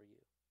has for you.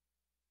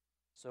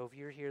 So if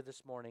you're here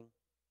this morning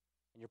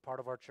and you're part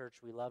of our church,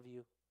 we love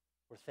you.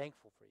 We're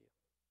thankful for you.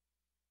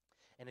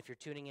 And if you're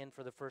tuning in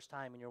for the first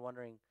time and you're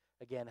wondering,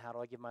 again, how do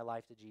I give my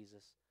life to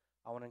Jesus?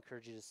 I want to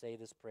encourage you to say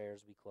this prayer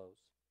as we close.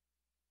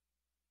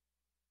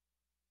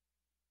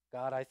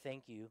 God, I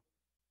thank you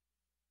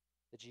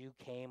that you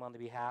came on the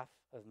behalf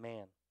of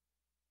man.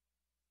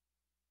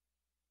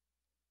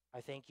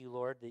 I thank you,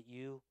 Lord, that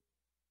you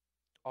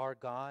are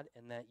God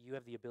and that you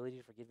have the ability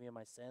to forgive me of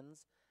my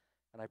sins.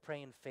 And I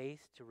pray in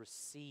faith to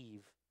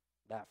receive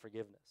that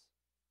forgiveness.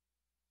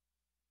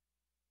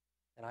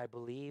 And I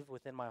believe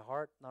within my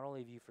heart, not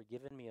only have you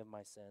forgiven me of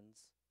my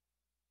sins,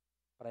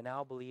 but I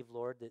now believe,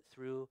 Lord, that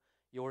through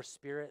your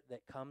Spirit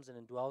that comes and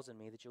indwells in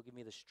me, that you'll give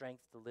me the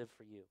strength to live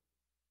for you.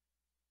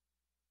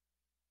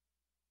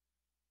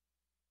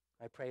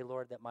 I pray,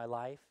 Lord, that my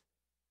life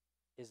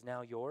is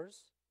now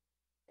yours,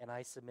 and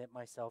I submit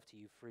myself to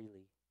you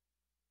freely.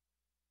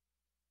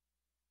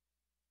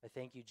 I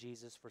thank you,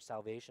 Jesus, for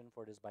salvation,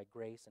 for it is by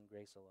grace and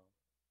grace alone.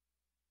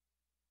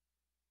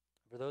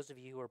 For those of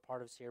you who are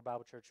part of Sierra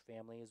Bible Church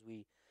family, as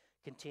we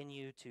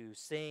continue to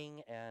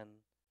sing and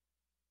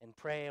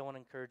pray, I want to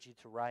encourage you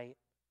to write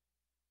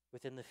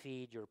within the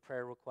feed your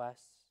prayer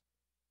requests,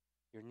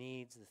 your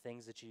needs, the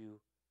things that you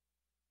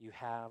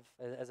have.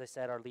 As I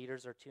said, our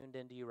leaders are tuned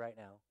into you right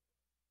now,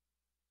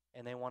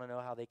 and they want to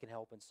know how they can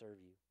help and serve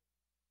you.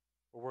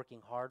 We're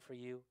working hard for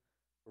you.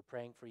 We're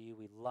praying for you.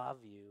 We love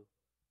you.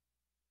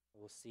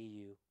 We'll see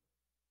you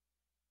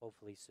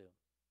hopefully soon.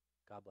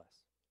 God bless.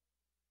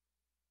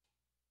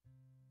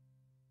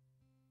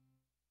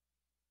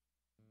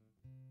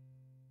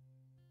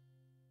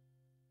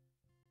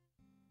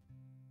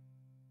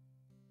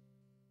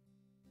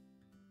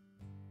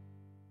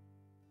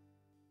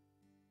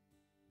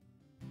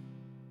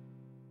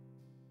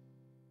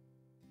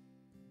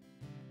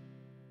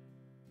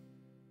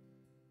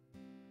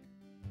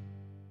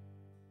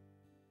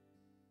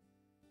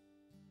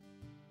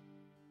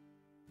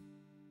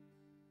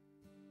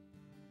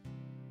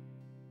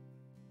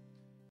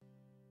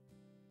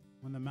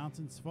 When the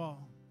mountains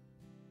fall,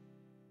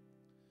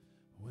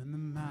 when the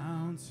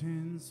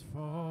mountains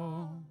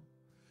fall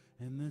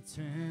and the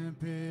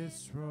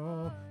tempest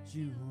roll,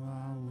 you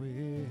are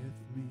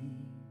with me.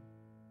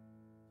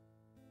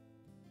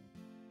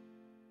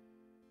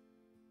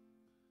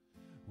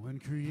 When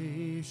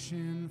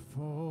creation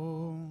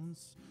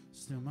falls,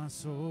 still my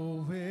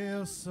soul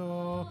will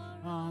soar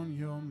on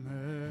your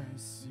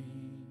mercy.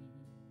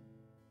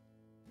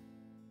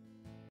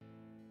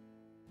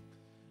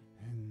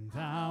 And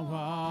I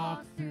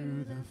walk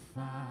through the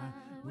fire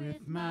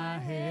with my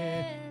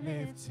head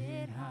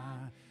lifted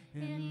high,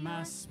 and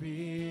my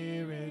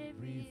spirit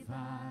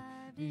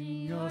revived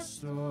in your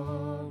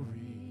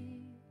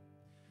story.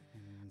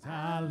 And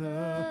I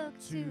look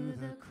to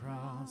the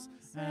cross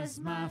as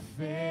my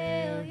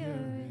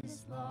failure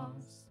is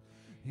lost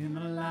in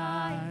the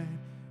light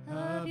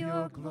of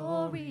your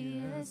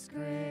glorious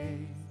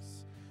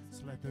grace.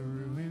 So let the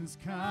ruins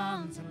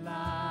come to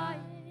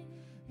light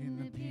in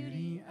the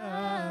beauty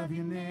of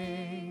your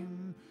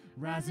name,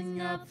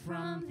 rising up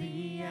from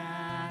the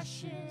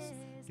ashes.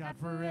 God,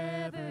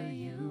 forever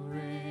you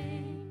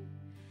reign,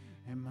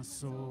 and my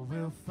soul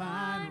will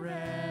find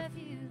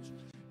refuge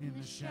in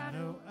the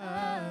shadow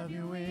of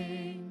your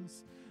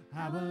wings.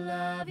 I will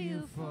love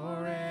you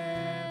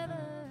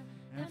forever,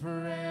 and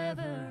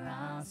forever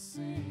I'll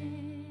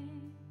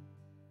sing.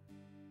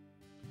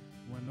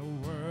 When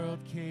the world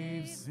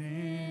caves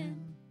in,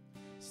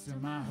 still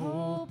my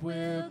hope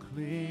will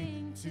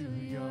cling to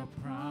your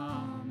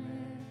promise.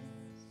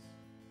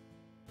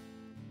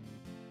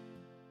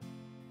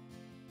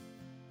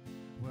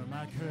 Where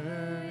my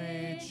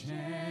courage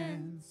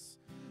ends,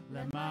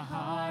 let my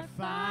heart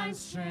find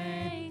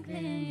strength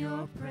in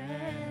your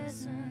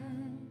presence.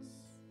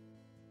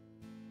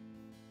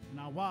 And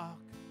I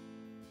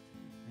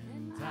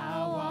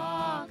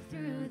walk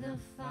through the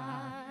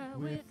fire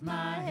with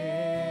my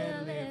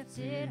head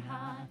lifted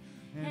high,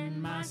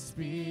 and my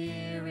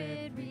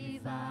spirit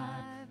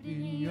revived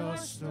in your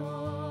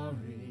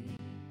story.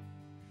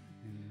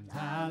 And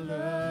I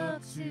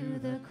look to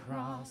the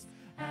cross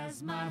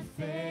as my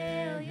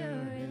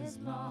failure is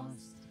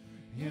lost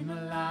in the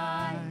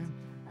light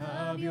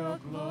of your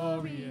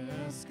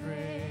glorious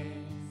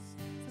grace.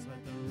 So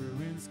let the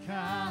ruins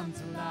come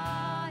to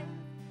life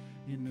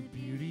in the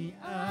beauty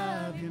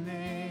of your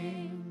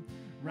name,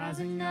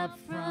 rising up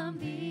from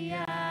the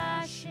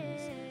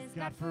ashes.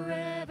 God,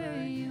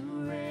 forever you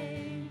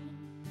reign,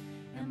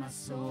 and my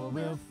soul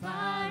will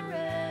find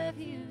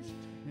refuge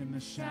in the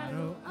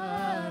shadow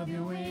of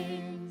your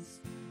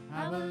wings.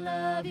 I will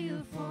love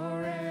you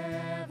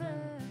forever,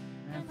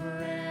 and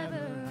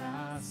forever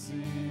I'll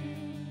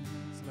sing.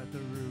 So let the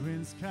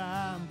ruins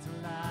come to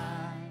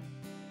life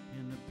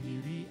in the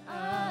beauty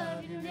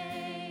of your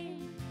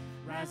name,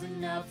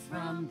 rising up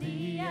from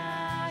the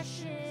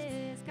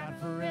ashes. God,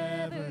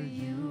 forever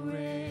you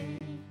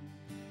reign,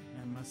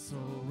 and my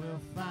soul will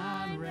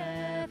find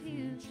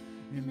refuge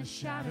in the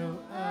shadow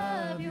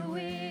of your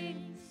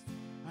wings.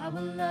 I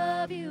will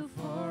love you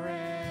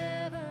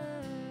forever,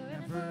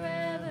 and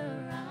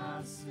forever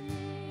I'll sing.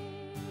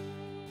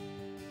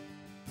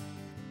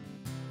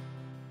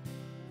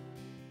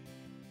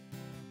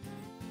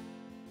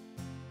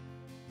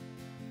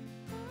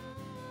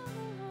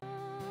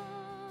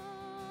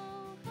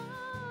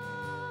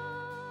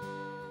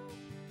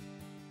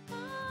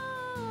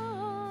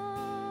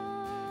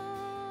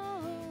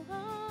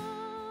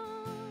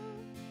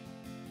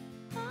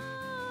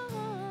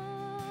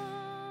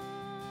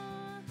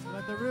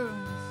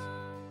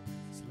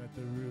 Let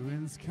the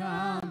ruins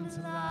come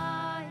to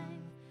life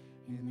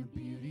in the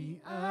beauty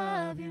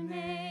of your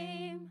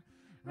name,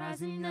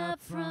 rising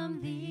up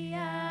from the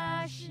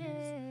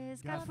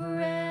ashes. God,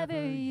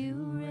 forever you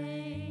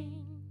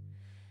reign,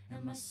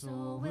 and my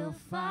soul will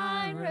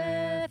find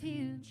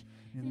refuge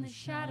in the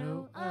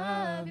shadow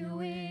of your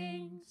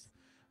wings.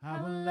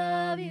 I will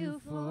love you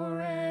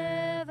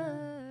forever,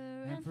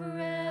 and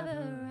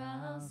forever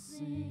I'll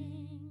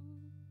sing.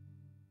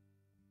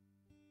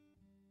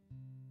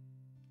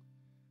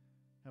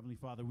 Heavenly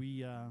Father,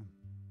 we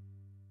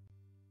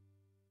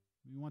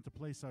want to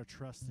place our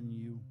trust in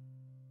you.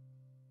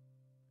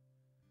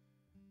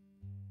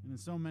 And in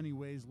so many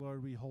ways,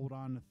 Lord, we hold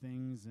on to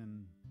things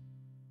and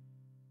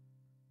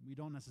we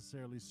don't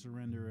necessarily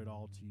surrender it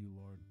all to you,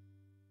 Lord.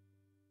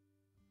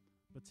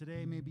 But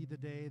today may be the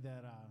day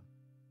that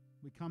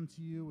we come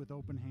to you with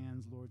open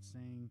hands, Lord,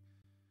 saying,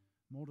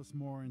 mold us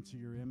more into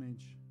your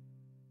image.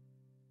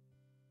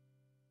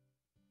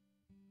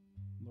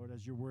 Lord,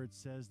 as your word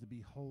says, to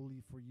be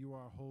holy, for you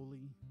are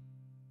holy.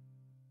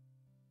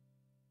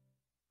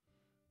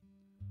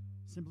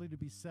 Simply to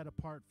be set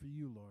apart for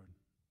you, Lord.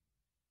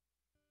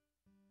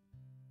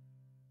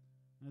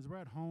 And as we're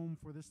at home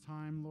for this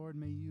time, Lord,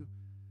 may you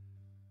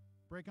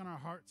break on our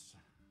hearts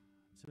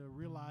to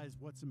realize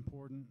what's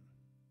important.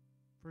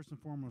 First and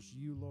foremost,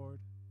 you, Lord.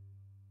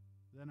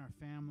 Then our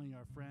family,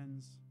 our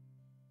friends.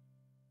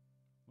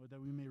 Lord,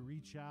 that we may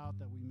reach out,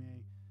 that we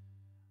may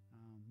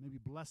maybe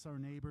bless our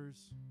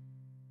neighbors.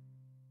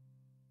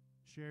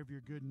 Share of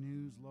your good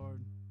news,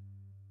 Lord.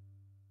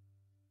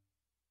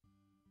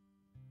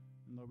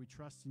 And Lord, we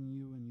trust in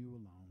you and you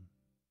alone.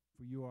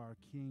 For you are our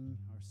King,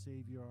 our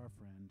Savior, our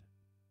friend.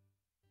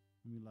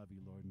 And we love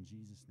you, Lord. In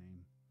Jesus'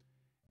 name,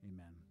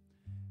 amen.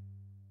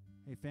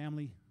 Hey,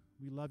 family,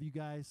 we love you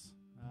guys.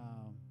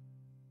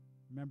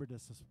 Remember to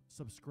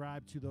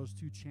subscribe to those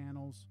 2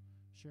 channels.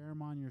 Share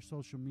them on your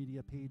social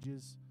media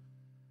pages.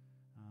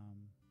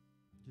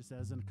 Just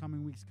as in the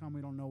coming weeks come,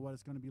 we don't know what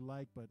it's going to be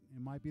like, but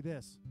it might be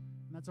this,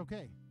 and that's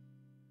okay.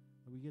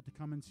 But we get to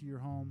come into your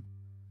home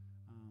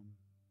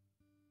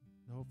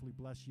to hopefully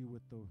bless you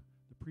with the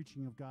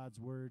preaching of God's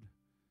word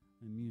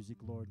and music,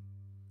 Lord.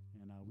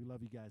 And we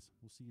love you guys.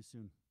 We'll see you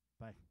soon.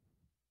 Bye.